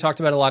 because they talked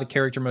about a lot of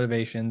character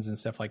motivations and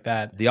stuff like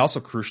that. They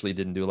also crucially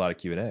didn't do a lot of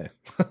Q&A.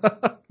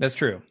 That's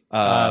true.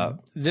 Uh,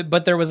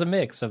 But there was a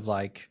mix of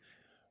like,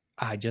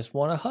 I just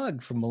want a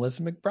hug from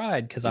Melissa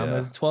McBride because I'm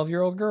a Yeah.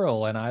 12-year-old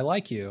girl and I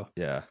like you.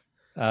 Yeah,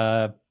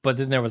 But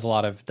then there was a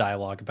lot of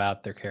dialogue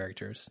about their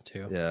characters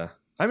too. yeah.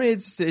 I mean,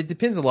 it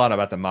depends a lot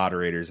about the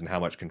moderators and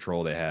how much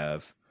control they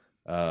have.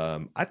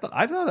 I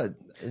thought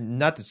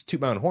not to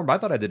toot my own horn, but I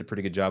thought I did a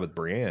pretty good job with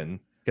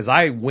Brienne because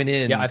I went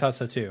in. Yeah, I thought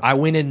so too. I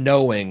went in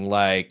knowing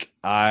like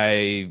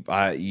I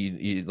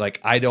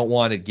don't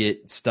want to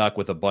get stuck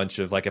with a bunch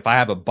of like if I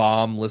have a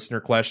bomb listener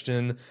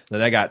question,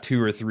 then I got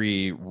 2 or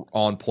 3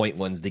 on point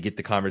ones to get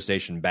the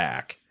conversation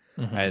back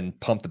and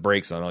pump the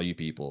brakes on all you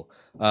people.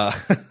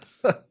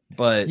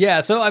 But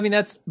Yeah, so I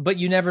mean but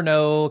you never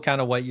know kind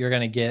of what you're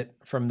going to get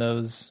from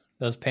those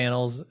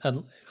panels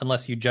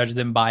unless you judge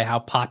them by how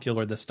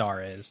popular the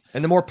star is.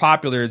 and the more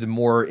popular, the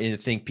more I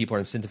think people are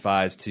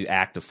incentivized to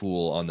act a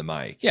fool on the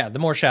mic, Yeah, the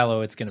more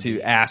shallow it's going to to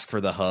be. ask for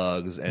the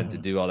hugs and to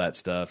do all that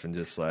stuff and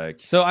just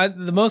like So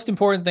the most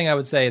important thing I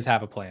would say is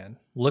have a plan.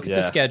 Look at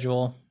the Yeah.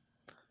 schedule.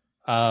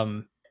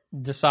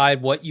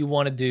 Decide what you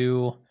want to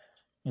do.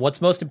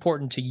 What's most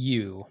important to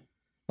you?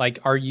 Like,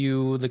 are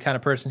you the kind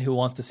of person who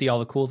wants to see all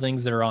the cool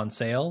things that are on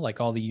sale? Like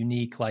all the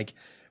unique, like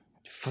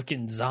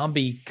fucking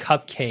zombie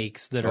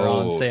cupcakes that are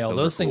on sale.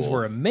 Those things cool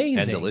were amazing.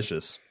 and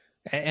delicious.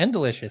 And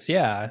delicious,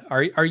 yeah.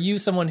 Are you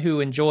someone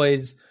who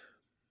enjoys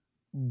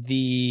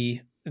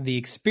the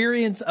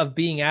experience of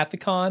being at the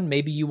con?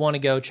 Maybe you want to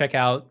go check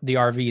out the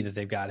RV that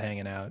they've got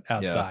hanging out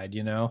outside,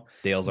 you know?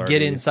 Dale's RV.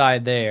 Get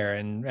inside there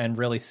and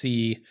really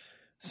see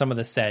some of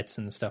the sets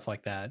and stuff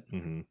like that.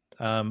 Mhm.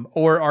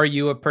 Or are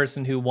you a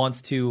person who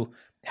wants to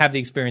have the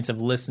experience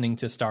of listening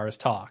to stars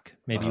talk?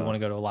 Maybe you want to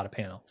go to a lot of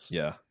panels.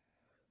 Yeah.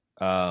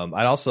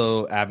 I'd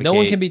also advocate No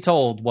one can be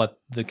told what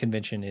the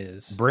convention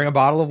is. bring a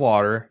bottle of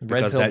water Red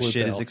because pill, that blue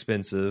shit is pill.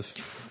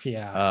 expensive.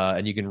 Yeah.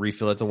 And you can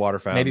refill it to water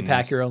fountains. Maybe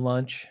pack your own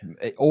lunch.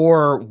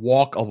 or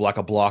walk like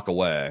a block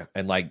away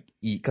and like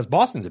eat because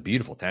Boston's a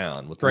beautiful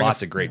town with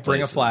lots of great Bring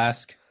places. a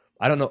flask.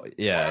 I don't know.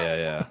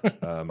 Yeah.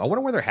 I wonder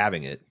where they're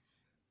having it.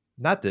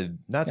 Not the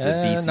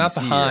BCC, not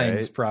the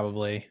Heinz, right?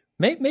 probably.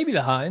 Maybe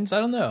the Heinz. I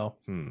don't know.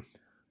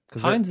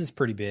 Because Heinz is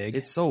pretty big.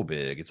 it's so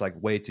big. It's like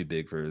way too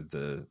big for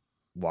the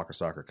Walker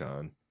Soccer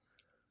Con.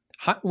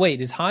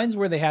 Wait, is Heinz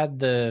where they had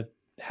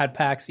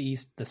PAX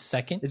East the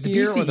second It's the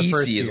year or the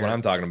first BCEC year? is what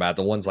I'm talking about.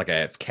 The one's like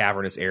a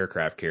cavernous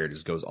aircraft carrier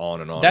just goes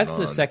on and on. That's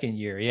and the on. second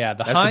year. Yeah,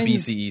 the That's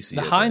Heinz. the BCEC.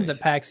 The I Heinz think.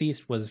 at PAX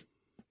East was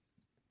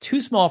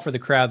too small for the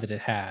crowd that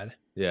it had.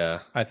 Yeah.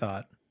 I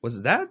thought.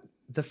 Was that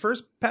the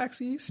first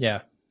PAX East?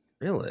 Yeah,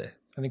 Really?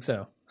 I think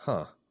so.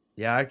 Huh.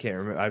 Yeah, I can't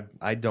remember.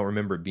 I don't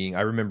remember it being.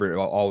 I remember it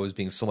always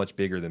being so much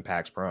bigger than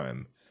PAX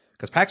Prime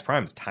because PAX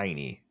Prime is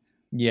tiny.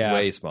 Yeah,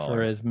 Way smaller.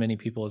 for as many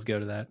people as go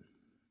to that.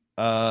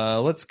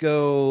 Let's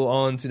go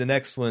on to the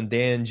next one.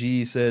 Dan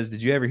G says,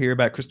 "Did you ever hear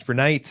about Christopher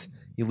Knight?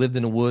 He lived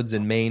in the woods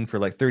in Maine for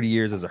like 30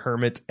 years as a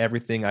hermit.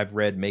 Everything I've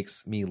read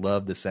makes me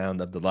love the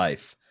sound of the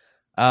life."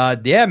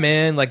 Yeah,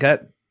 man, like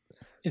that.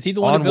 Is he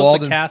the one On who built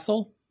Walden- the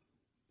castle?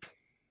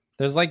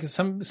 There's like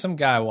some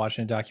guy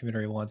watching a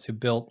documentary once who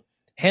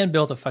hand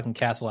built a fucking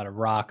castle out of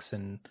rocks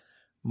and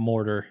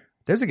mortar.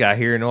 There's a guy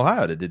here in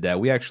Ohio that did that.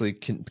 We actually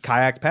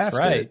kayaked past That's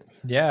right. it.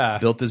 Yeah.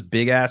 Built this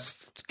big ass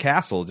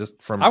castle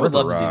just from I would River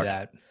love to Rock. do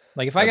that.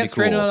 Like if I That'd got be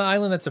stranded cool. on an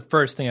island, that's the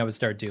first thing I would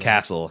start doing.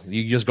 Castle.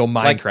 You just go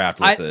Like, Minecraft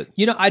with it.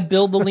 You know, I'd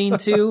build the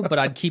lean-to, but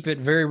I'd keep it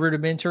very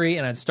rudimentary,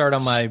 and I'd start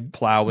on my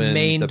Plow in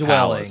main the dwelling.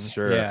 palace.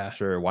 Sure, Yeah.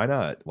 sure. Why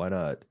not?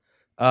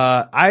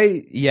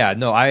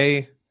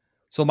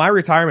 So my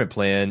retirement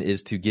plan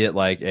is to get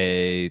like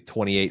a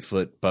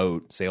 28-foot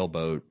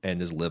sailboat, and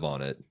just live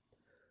on it.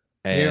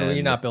 And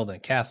You're not building a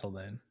castle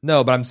then.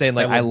 no, but I'm saying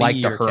like That would I like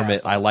be the your hermit.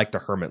 castle. I like the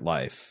hermit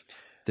life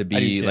to I do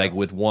be too. like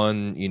with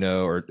one,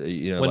 or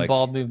When like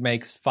Bald Move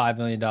makes $5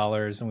 million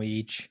and we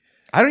each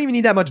I don't even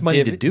need that much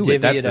money to do divvy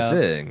it. That's it the up.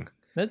 thing.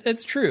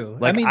 That's true.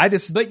 Like, I mean, I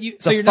just- but you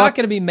the so you're not fuck-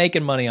 going to be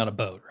making money on a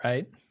boat,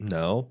 right?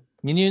 No,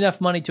 You need enough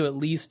money to at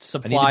least I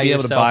need to supply be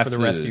able to yourself buy for the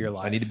food. rest of your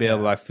life. I need to be able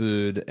to buy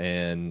food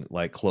and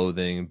like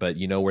clothing, but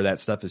you know where that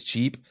stuff is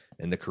cheap?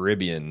 In the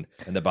Caribbean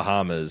and the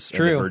Bahamas and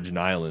True. the Virgin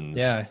Islands.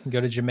 Yeah,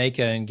 go to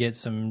Jamaica and get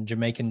some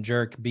Jamaican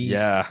jerk beef.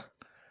 Yeah.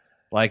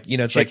 Like, you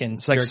know, it's Chicken,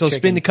 it's like jerk so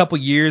chicken. spend a couple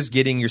years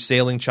getting your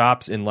sailing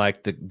chops in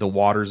like the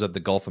waters of the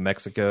Gulf of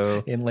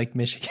Mexico. in Lake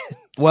Michigan.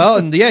 Well,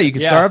 and yeah, you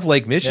could Yeah. start off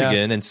Lake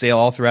Michigan and sail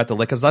all throughout the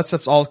lake, because that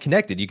stuff's all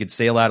connected. You could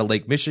sail out of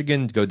Lake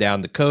Michigan, go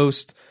down the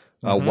coast,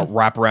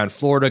 wrap around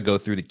Florida, go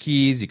through the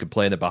Keys. You could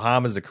play in the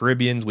Bahamas, the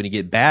Caribbeans. When you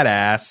get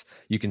badass,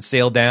 you can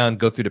sail down,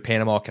 go through the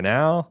Panama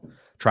Canal,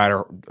 try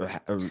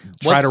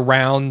to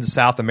round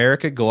South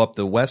America, go up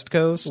the West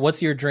Coast.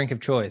 What's your drink of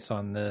choice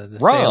on the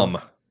rum?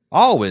 sail?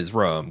 Always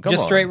rum. Come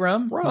Just on. straight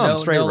rum? Rum,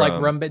 straight no, rum.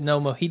 like rum, but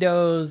no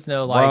mojitos,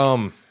 no like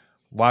rum.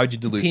 Why would you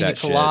dilute pina that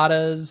shit?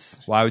 coladas.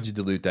 Why would you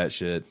dilute that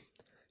shit?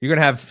 You're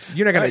not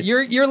gonna.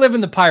 You're living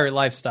the pirate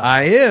lifestyle.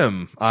 I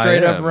am.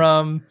 Straight up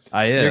rum.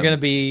 I am.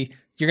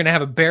 You're gonna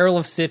have a barrel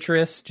of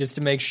citrus just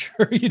to make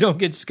sure you don't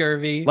get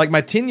scurvy. Like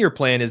my 10-year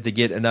plan is to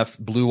get enough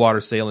blue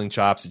water sailing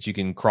chops that you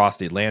can cross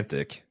the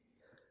Atlantic,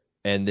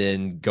 and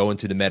then go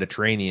into the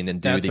Mediterranean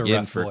and do That's it again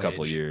rough for a couple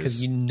voyage, years.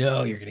 because you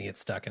know you're gonna get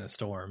stuck in a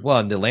storm. Well,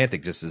 and the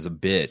Atlantic just is a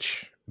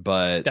bitch.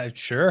 But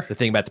Sure. the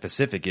thing about the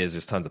Pacific is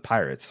there's tons of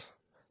pirates.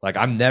 Like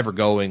I'm never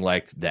going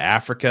like the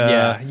Africa.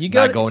 Yeah, you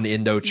not going to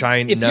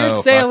Indochina. If no, you're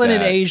fuck sailing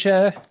in that.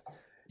 Asia,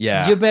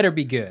 yeah, you better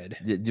be good.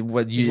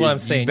 What Is what I'm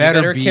saying. You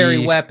better carry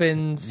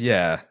weapons.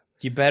 Yeah.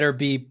 You better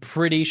be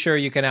pretty sure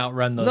you can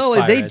outrun those No,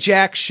 pirates. they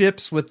jack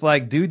ships with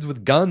like dudes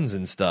with guns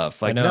and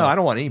stuff. Like, I know. no, I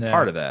don't want any No.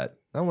 part of that.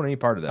 I don't want any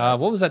part of that.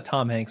 What was that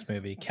Tom Hanks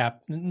movie?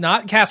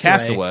 Not Castaway.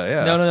 Castaway,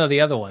 yeah. No,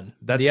 the other one.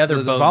 That's the other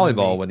the boat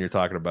volleyball movie. one you're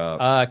talking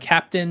about.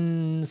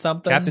 Captain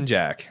something. Captain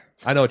Jack.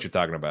 I know what you're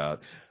talking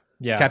about.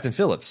 Yeah. Captain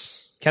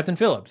Phillips. Captain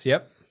Phillips.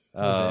 Yep.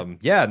 Was it?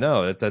 Yeah,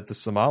 no, it's that the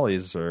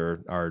Somalis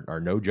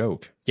are no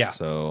joke. Yeah.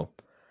 So,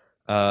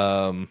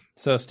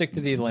 So stick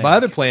to the Atlantic. my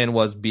other plan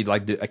was be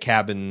like a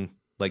cabin,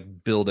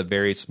 like build a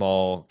very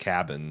small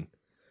cabin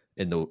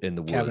in the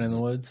woods. Cabin in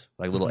the woods.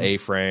 Like little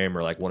A-frame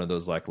or like one of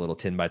those like little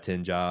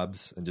 10x10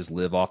 jobs, and just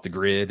live off the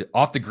grid.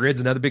 Off the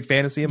grid's another big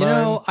fantasy of You mine.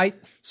 know,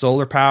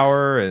 Solar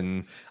power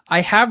and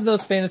I have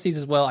those fantasies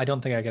as well. I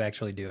don't think I could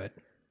actually do it.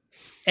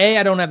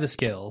 I don't have the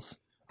skills.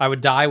 I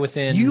would die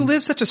within. you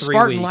live such a 3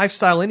 Spartan weeks.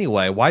 lifestyle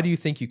anyway. Why do you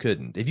think you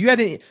couldn't? If you had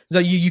any, so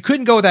you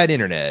couldn't go without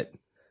internet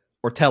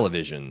or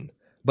television.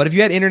 But if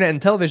you had internet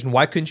and television,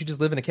 why couldn't you just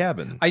live in a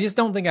cabin? I just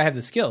don't think I have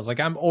the skills. Like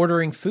I'm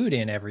ordering food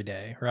in every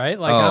day, right?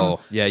 Like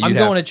you'd I'm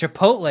going to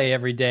Chipotle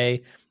every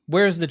day.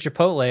 Where's the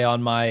Chipotle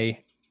on my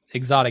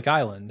exotic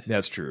island?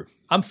 That's true.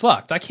 I'm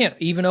fucked. I can't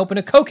even open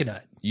a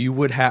coconut. You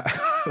would have.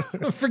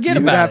 Forget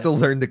you about would have it. to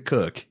learn to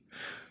cook.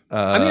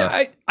 I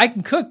mean, I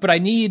can cook, but I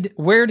need,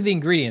 where do the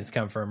ingredients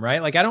come from,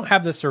 right? Like I don't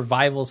have the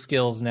survival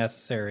skills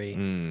necessary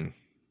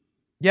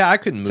Yeah, I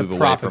couldn't to move away from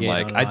propagate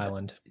like on an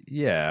island.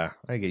 Yeah,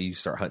 I get you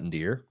start hunting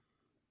deer,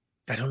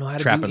 I don't know how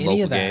to trapping do any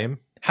local of that. game.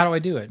 How do I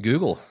do it?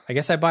 Google. I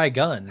guess I buy a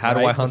gun. How do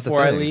right, I hunt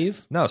before the I thing?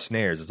 leave? No,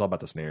 snares. It's all about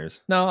the snares.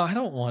 No, I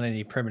don't want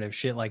any primitive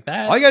shit like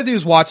that. All you gotta do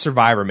is watch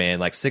Survivor, man.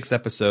 Like 6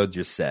 episodes,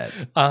 you're set.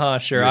 Sure.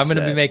 You're I'm going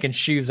to be set. making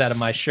shoes out of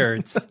my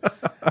shirts,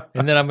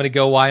 and then I'm going to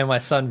go, why am I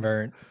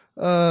sunburnt?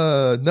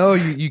 No,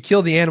 you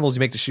kill the animals, you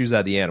make the shoes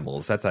out of the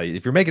animals. That's how you.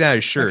 If you're making it out of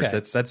a shirt, Okay.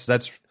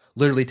 that's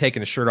literally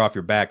taking a shirt off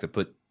your back to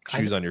put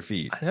shoes on your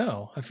feet. I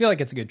know. I feel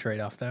like it's a good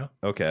trade-off, though.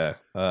 Okay,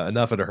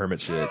 enough of the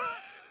hermit shit.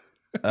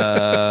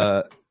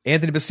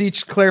 Anthony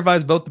Basich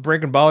clarifies both the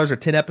Breaking Ballers are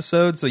 10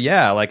 episodes, so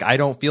yeah, like I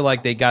don't feel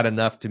like they got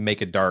enough to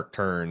make a dark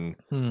turn.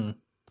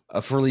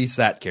 For at least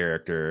that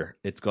character,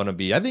 it's going to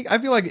be. I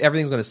feel like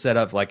everything's going to set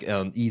up like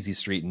on Easy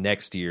Street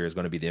next year is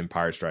going to be The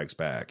Empire Strikes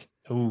Back.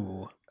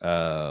 Ooh,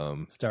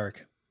 Um, it's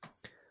dark.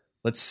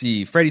 let's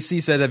see. Freddie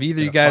C says, "Have either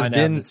of you Gonna guys find out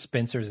been? that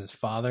Spencer's his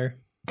father?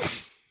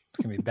 It's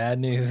gonna be bad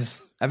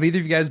news. Have either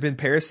of you guys been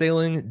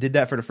parasailing? Did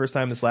that for the first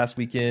time this last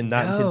weekend.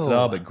 Not intense at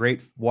all, but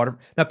great water.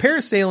 Now,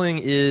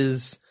 parasailing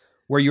is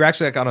where you're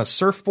actually like on a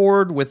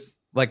surfboard with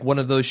like one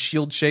of those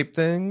shield shaped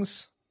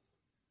things.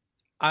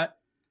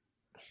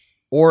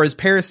 Or is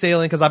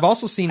parasailing, because I've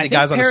also seen the think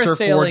guys on the surfboards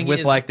parasailing with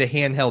is- like the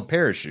handheld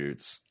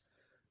parachutes.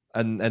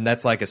 And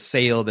that's like a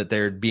sail that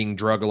they're being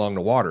drug along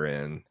the water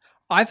in.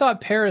 I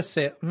thought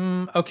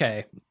parasail.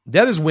 Okay, The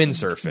other's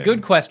windsurfing.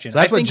 good question. So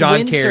that's I what think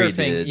John Kerry windsurfing-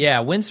 did. Yeah,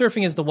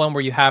 windsurfing is the one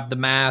where you have the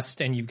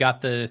mast and you've got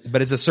the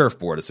But it's a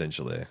surfboard,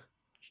 essentially.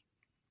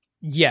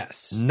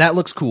 yes. And that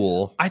looks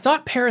cool. I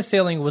thought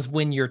parasailing was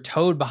when you're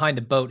towed behind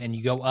a boat and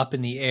you go up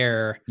in the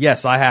air.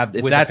 Yes, I have.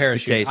 If With a that's the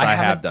parachute. case, I I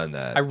have haven't- done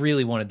that. I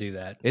really want to do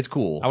that. It's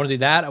cool. I want to do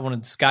that. I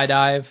want to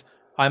skydive.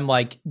 I'm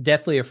like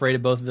deathly afraid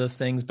of both of those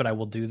things, but I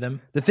will do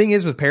them. The thing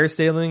is with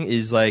parasailing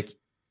is like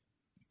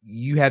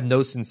you have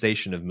no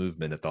sensation of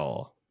movement at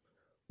all.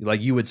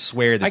 Like you would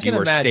swear I that can you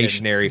were imagine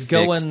stationary,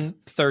 going fixed.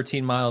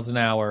 13 miles an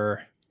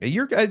hour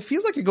It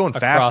feels like you're going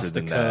across faster the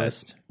than that.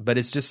 coast. But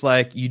it's just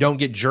like you don't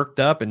get jerked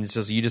up, and it's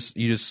just you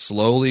just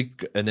slowly,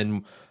 and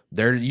then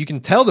there you can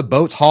tell the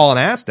boat's hauling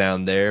ass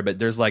down there, but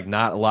there's like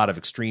not a lot of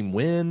extreme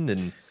wind,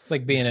 and It's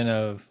like being in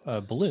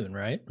a balloon,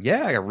 right?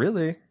 yeah,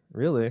 really,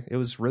 it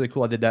was really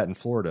cool. I did that in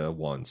Florida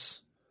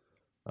once.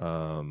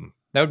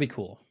 That would be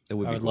cool. It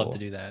would I be would love cool. to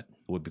do that.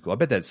 It would be cool. I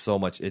bet that's so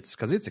much. It's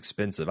because it's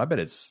expensive. I bet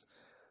it's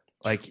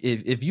like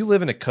if you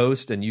live in a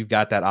coast and you've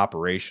got that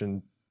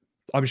operation,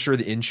 I'm sure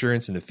the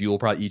insurance and the fuel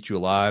probably eat you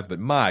alive, but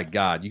my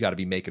God, you got to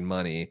be making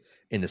money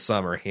in the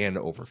summer hand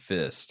over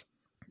fist.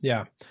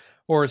 Yeah.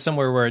 Or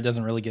somewhere where it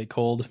doesn't really get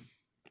cold.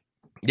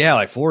 Yeah,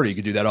 like Florida, you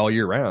could do that all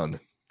year round.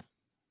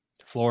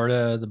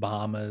 Florida, the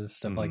Bahamas,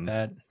 stuff like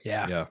that.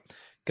 Yeah. Yeah.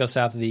 Go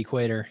south of the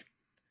equator.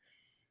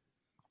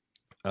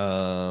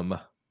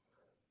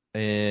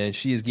 And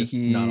she is Just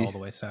geeky. not all the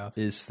way south.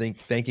 Is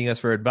thanking us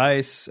for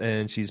advice,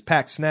 and she's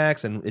packed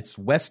snacks, and it's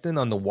Weston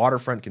on the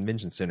Waterfront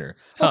Convention Center.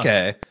 Huh.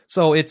 Okay,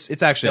 so it's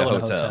actually Still a in a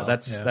hotel. hotel,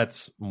 That's yeah.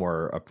 that's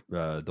more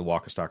the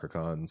Walker Stalker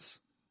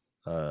Cons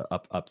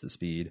up to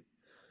speed.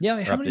 Yeah,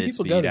 like, how Or many updated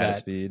people speed, go to added that?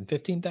 speed.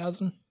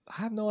 15,000? I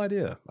have no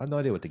idea. I have no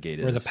idea what the gate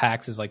is. Whereas a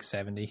PAX is like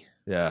 70.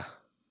 Yeah.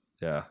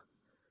 I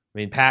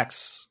mean,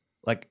 PAX,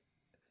 like,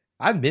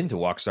 I haven't been to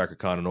Walker Stalker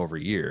Con in over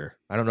a year.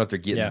 I don't know if they're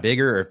getting Yeah.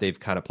 bigger or if they've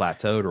kind of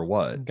plateaued or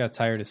what. Got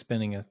tired of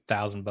spending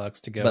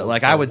 $1,000 to go. But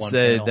like for I would one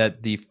say panel.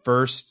 that the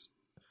first,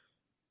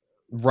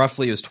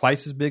 roughly, it was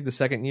twice as big the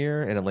second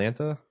year in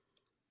Atlanta.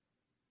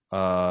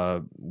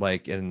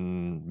 Like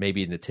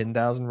maybe in the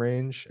 10,000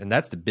 range, and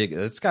that's the big.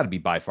 It's got to be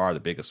by far the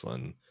biggest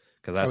one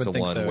because that's would the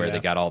think one so, where yeah. they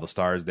got all the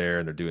stars there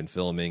and they're doing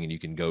filming, and you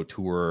can go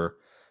tour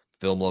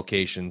film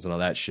locations and all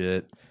that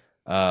shit.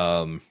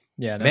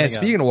 Yeah, no, Man, they got-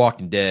 speaking of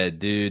Walking Dead,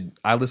 dude,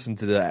 I listened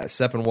to the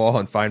Seppenwall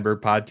and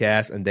Feinberg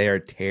podcast, and they are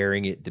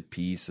tearing it to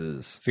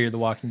pieces. Fear the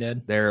Walking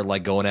Dead. They're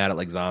like going at it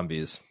like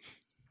zombies.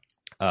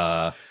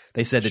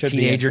 They said the Should be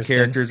teenager interesting.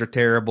 characters are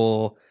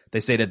terrible. They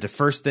say that the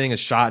first thing is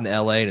shot in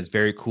L.A. and it's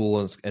very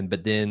cool,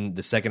 but then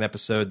the second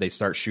episode they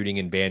start shooting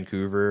in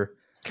Vancouver,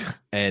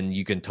 and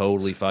you can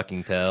totally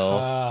fucking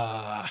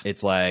tell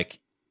it's like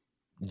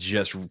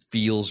just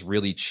feels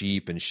really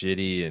cheap and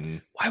shitty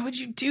and Why would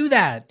you do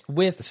that to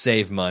with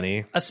save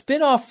money. a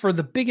spinoff for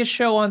the biggest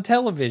show on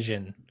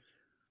television?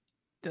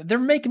 They're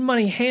making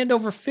money hand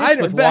over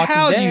fist with But Walking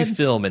how Dead. do you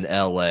film in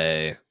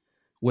L.A.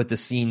 with the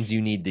scenes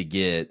you need to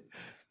get?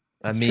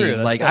 That's I mean, true.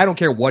 That's like, like- I don't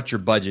care what your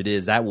budget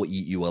is, that will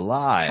eat you How do you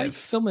alive.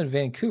 film in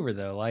Vancouver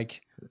though?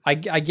 Like, I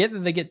get that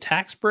they get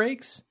tax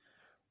breaks.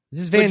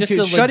 This is But just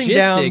Vancouver. the Shutting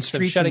down logistics of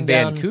streets shutting in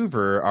down-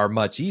 Vancouver are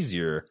much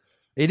easier.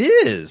 It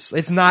is.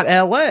 It's not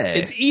L.A.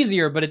 It's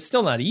easier, but it's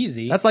still not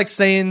easy. That's like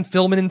saying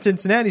filming in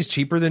Cincinnati is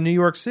cheaper than New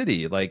York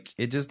City. Like,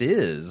 it just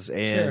is.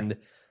 And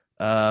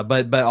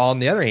but on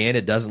the other hand,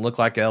 it doesn't look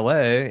like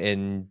L.A.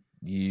 and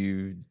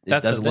it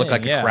That's the doesn't look thing,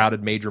 like yeah. a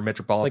crowded major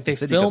metropolitan like they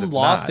city. 'cause filmed it's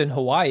Lost not. in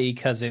Hawaii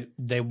because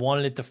they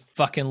wanted it to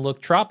fucking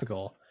look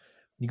tropical.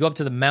 You go up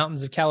to the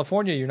mountains of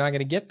California, you're not going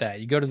to get that.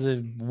 You go to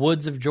the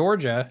woods of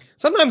Georgia.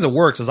 Sometimes it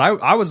works. Because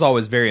I was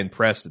always very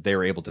impressed that they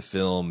were able to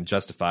film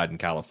Justified in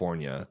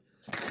California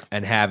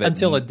and have it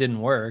Until it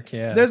didn't work,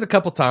 yeah. There's a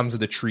couple times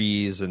with the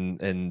trees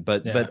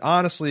but Yeah.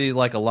 honestly,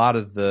 like a lot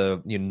of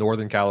the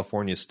Northern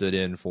California stood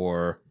in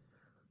for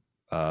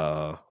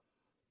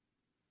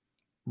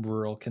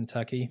Rural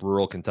Kentucky.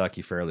 rural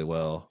Kentucky fairly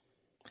well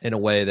in a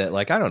way that,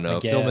 like, I don't know, I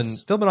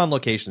guess. filming on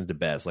location is the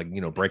best. Like,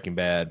 Breaking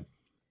Bad,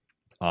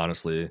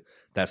 honestly,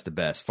 that's the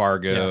best.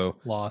 Fargo,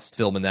 Yeah, Lost.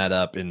 filming that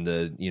up in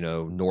the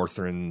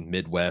northern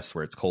Midwest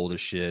where it's cold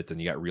as shit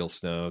and you got real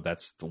snow.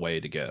 That's the way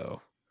to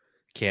go.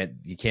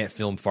 You can't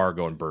film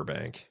Fargo in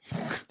Burbank.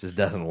 Just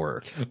doesn't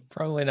work.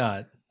 Probably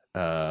not.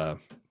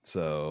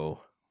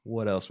 So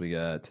what else we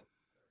got?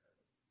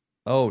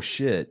 Oh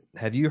shit.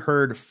 Have you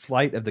heard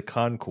Flight of the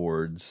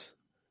Conchords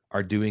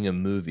are doing a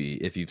movie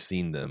if you've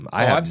seen them?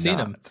 I've seen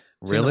them.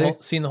 Really?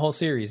 Seen the whole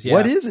series, yeah.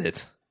 What is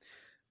it?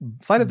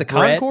 Flight of the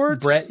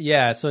Conchords? Brett,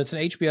 yeah. So it's an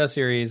HBO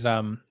series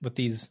with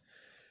these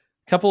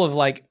couple of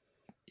like.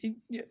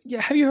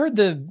 Yeah, have you heard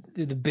the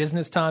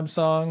Business Time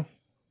song?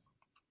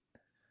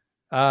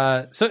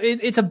 So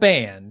it's a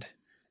band.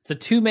 It's a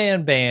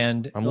 2-man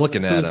band. I'm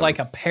looking at who's 'em. like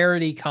a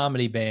parody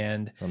comedy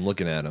band, I'm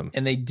looking at them.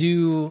 and they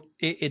do.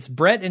 It's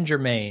Brett and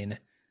Jermaine.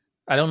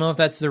 I don't know if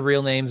that's their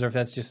real names or if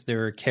that's just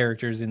their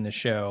characters in the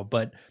show,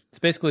 but it's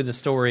basically the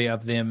story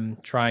of them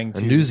trying A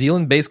to New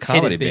Zealand-based hit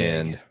comedy it big.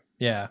 band.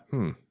 Yeah,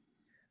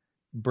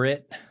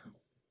 Britt.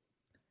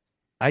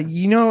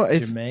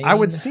 Jermaine? I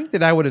would think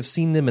that I would have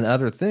seen them in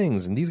other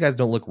things, and these guys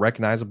don't look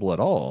recognizable at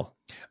all.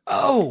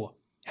 Oh,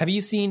 have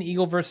you seen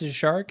Eagle versus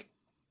Shark?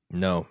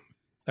 No.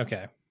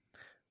 Okay.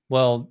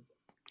 Well,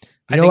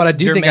 You know what? I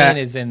do think Jermaine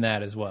is in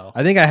that as well.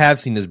 I think I have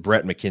seen this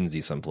Brett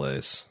McKenzie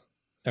someplace.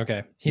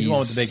 Okay. He's the one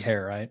with the He's- big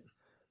hair, right?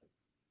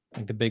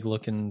 Like the big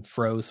looking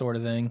fro sort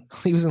of thing.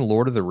 He was in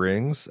Lord of the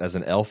Rings as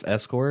an elf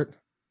escort.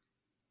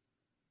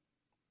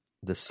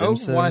 The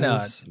Simpsons. why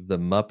not? The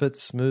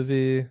Muppets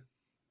movie.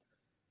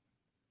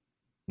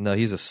 No,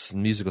 he's a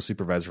musical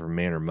supervisor for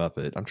Manor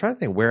Muppet. I'm trying to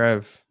think where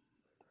I've.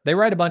 They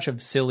write a bunch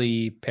of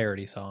silly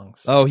parody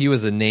songs. Oh, he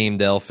was a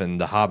named elf in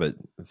the Hobbit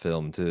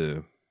film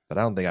too, but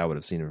I don't think I would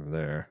have seen him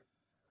there.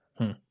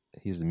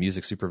 He's the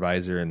music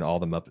supervisor in all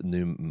the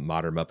new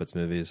modern Muppets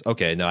movies.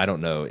 Okay, no, I don't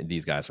know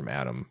these guys from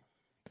Adam.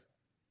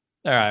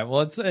 All right.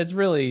 Well, it's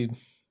really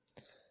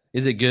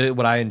Is it good?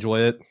 Would I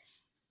enjoy it?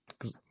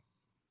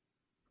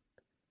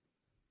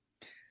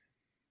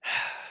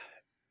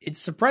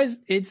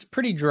 it's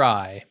pretty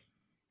dry.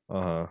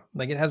 Uh huh.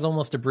 Like it has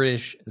almost a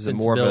British Is it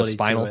more of a sensibility to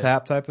Spinal it.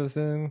 Tap type of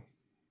thing?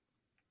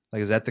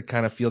 Like, is that the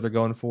kind of feel they're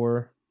going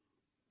for?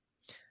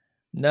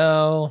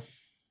 No,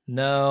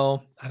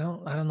 I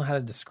don't know how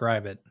to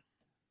describe it.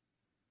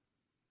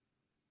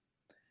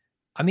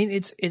 I mean,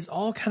 it's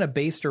all kind of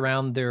based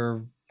around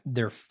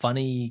their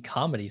funny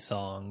comedy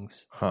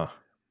songs. Huh.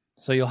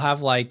 So you'll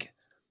have like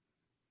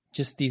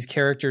just these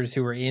characters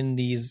who are in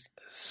these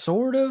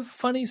sort of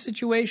funny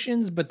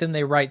situations, but then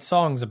they write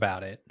songs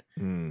about it.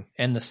 Mm.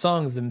 And the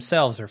songs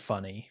themselves are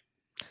funny.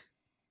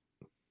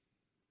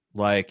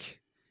 Like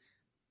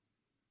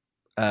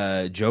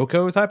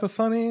Joko type of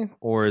funny?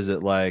 Or is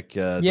it like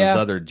those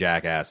other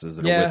jackasses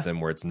that are with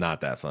them where it's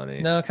not that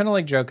funny? No, kind of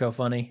like Joko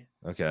funny.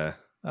 Okay.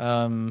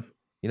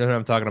 You know who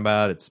I'm talking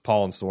about? It's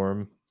Paul and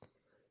Storm.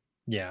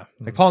 Yeah.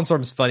 Like Paul and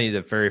Storm's funny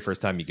the very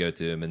first time you go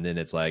to him, and then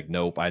it's like,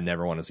 nope, I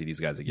never want to see these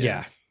guys again.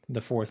 Yeah.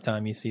 The fourth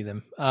time you see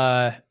them.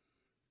 I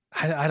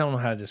don't know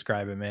how to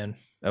describe it, man.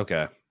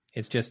 Okay.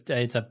 It's just,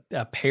 it's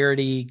a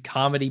parody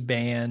comedy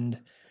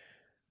band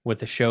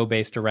with a show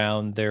based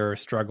around their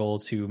struggle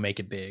to make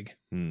it big.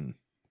 And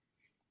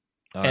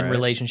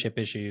relationship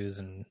issues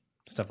and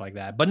stuff like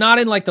that. But not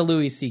in like the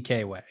Louis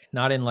C.K. way.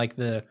 Not in like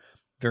the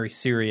very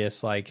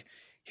serious, like,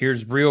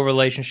 here's real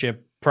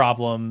relationship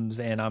problems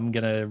and I'm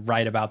going to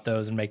write about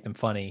those and make them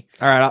funny.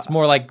 All right. It's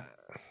more like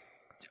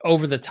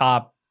over the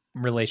top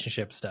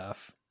relationship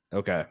stuff.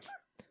 Okay.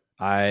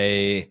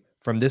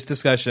 From this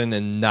discussion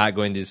and not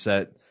going to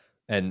set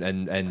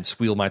and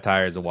squeal my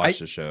tires and watch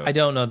the show. I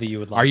don't know that you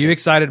would like Are you it.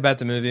 excited about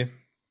the movie?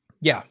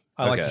 Yeah.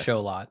 I like the show a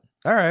lot.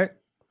 All right.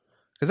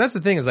 Because that's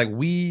the thing is like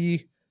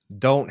we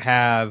don't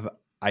have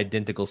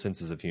identical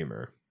senses of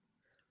humor.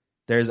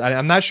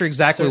 I'm not sure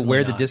exactly Certainly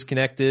where not. the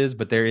disconnect is,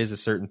 but there is a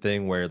certain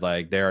thing where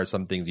like there are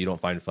some things you don't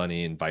find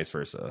funny and vice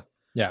versa.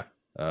 Yeah.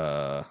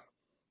 I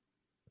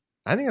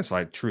think that's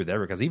like true with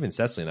everyone because even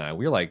Cecily and I,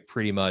 we're like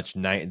pretty much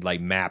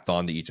like mapped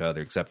onto each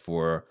other except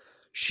for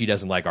she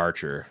doesn't like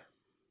Archer.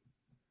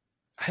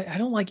 I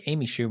don't like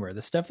Amy Schumer.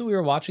 The stuff that we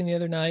were watching the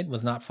other night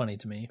was not funny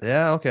to me.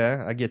 Yeah,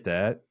 okay, I get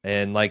that.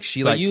 And like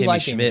she liked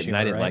Kimmy Schmidt, and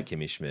I didn't like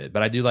Kimmy Schmidt,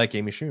 but I do like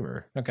Amy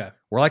Schumer. Okay,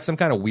 we're like some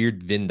kind of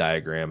weird Venn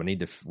diagram. I need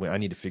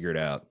to figure it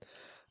out.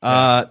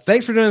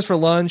 Thanks for doing this for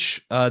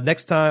lunch.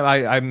 Next time,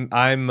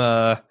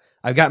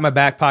 I've got in my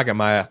back pocket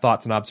my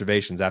thoughts and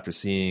observations after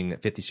seeing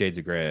 50 Shades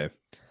of Grey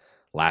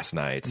last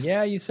night.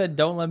 Yeah, you said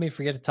don't let me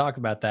forget to talk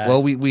about that.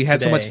 Well, we had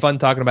so much fun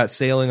talking about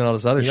sailing and all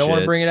this other shit. You don't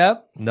want to bring it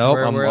up? Nope,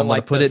 I'm going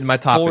to put it in my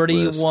topic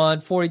list.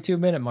 42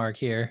 minute mark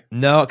here.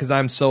 No, because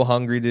I'm so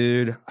hungry,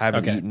 dude. I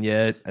haven't eaten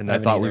yet, and I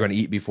thought we were going to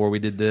eat before we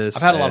did this.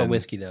 I've had a lot of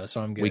whiskey, though, so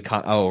I'm good.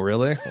 Oh,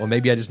 really? Well,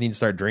 maybe I just need to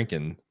start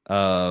drinking.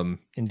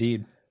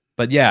 Indeed.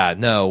 But yeah,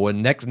 no,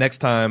 when next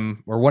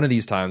time, or one of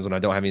these times when I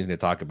don't have anything to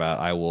talk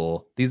about, I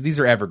will... These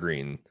are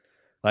evergreen.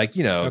 Like,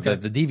 you know,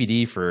 the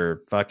DVD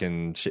for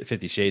fucking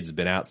 50 Shades has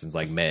been out since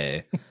like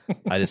May.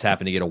 I just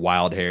happened to get a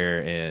wild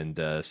hair and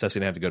Cecily's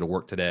going to have to go to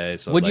work today.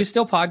 So would you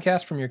still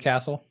podcast from your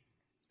castle?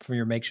 From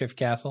your makeshift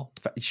castle?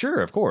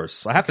 Sure, of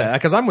course. I have to,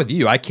 because I'm with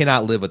you. I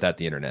cannot live without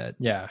the internet.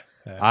 Yeah.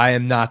 I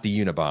am not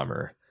the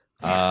Unabomber.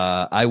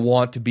 I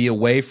want to be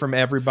away from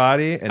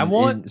everybody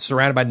and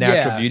surrounded by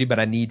natural beauty, but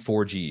I need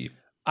 4G.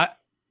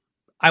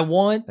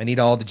 I need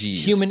all the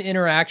G's. Human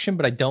interaction,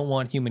 but I don't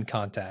want human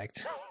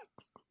contact.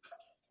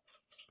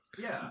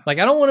 Yeah. Like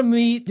I don't want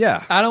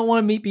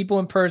to meet people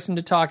in person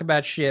to talk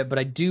about shit, but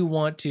I do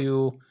want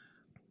to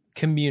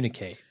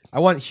communicate. I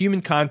want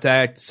human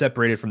contact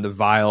separated from the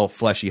vile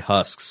fleshy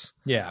husks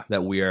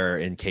that we are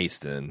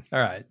encased in. All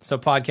right. So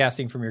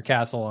podcasting from your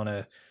castle on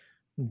a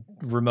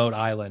remote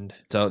island.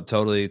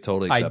 Totally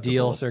acceptable.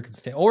 Ideal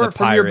circumstance. Or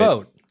from your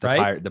boat,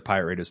 right? The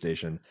pirate radio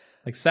station.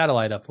 Like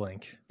satellite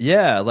uplink.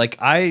 Yeah,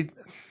 like I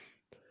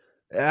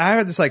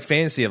had this like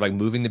fantasy of like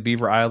moving to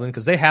Beaver Island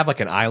because they have like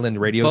an island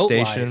radio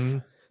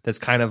station that's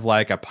kind of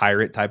like a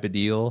pirate type of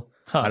deal.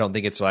 I don't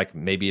think it's like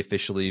maybe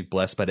officially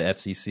blessed by the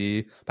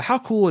FCC, but how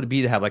cool would it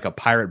be to have like a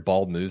pirate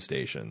bald move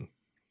station?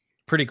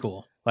 Pretty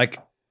cool. Like,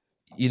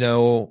 you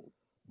know,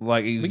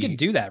 like we could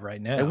do that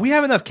right now. We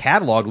have enough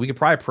catalog. We could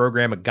probably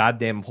program a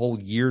goddamn whole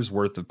year's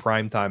worth of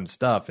primetime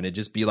stuff, and it'd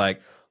just be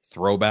like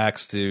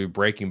throwbacks to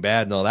Breaking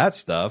Bad and all that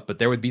stuff. But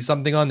there would be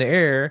something on the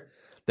air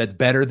that's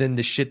better than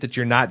the shit that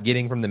you're not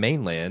getting from the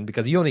mainland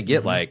because you only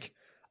get like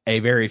a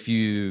very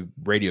few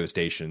radio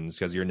stations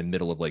because you're in the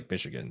middle of Lake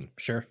Michigan.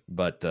 Sure.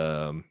 But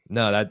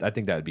no, I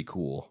think that would be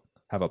cool.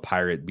 Have a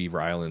pirate Beaver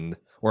Island,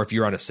 or if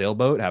you're on a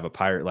sailboat, have a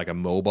pirate, like a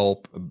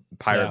mobile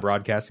pirate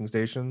broadcasting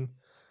station.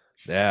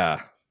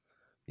 Yeah.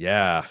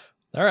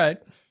 All right.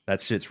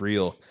 That shit's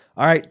real.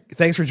 All right.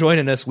 Thanks for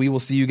joining us. We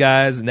will see you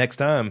guys next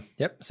time.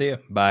 Yep. See you.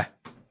 Bye.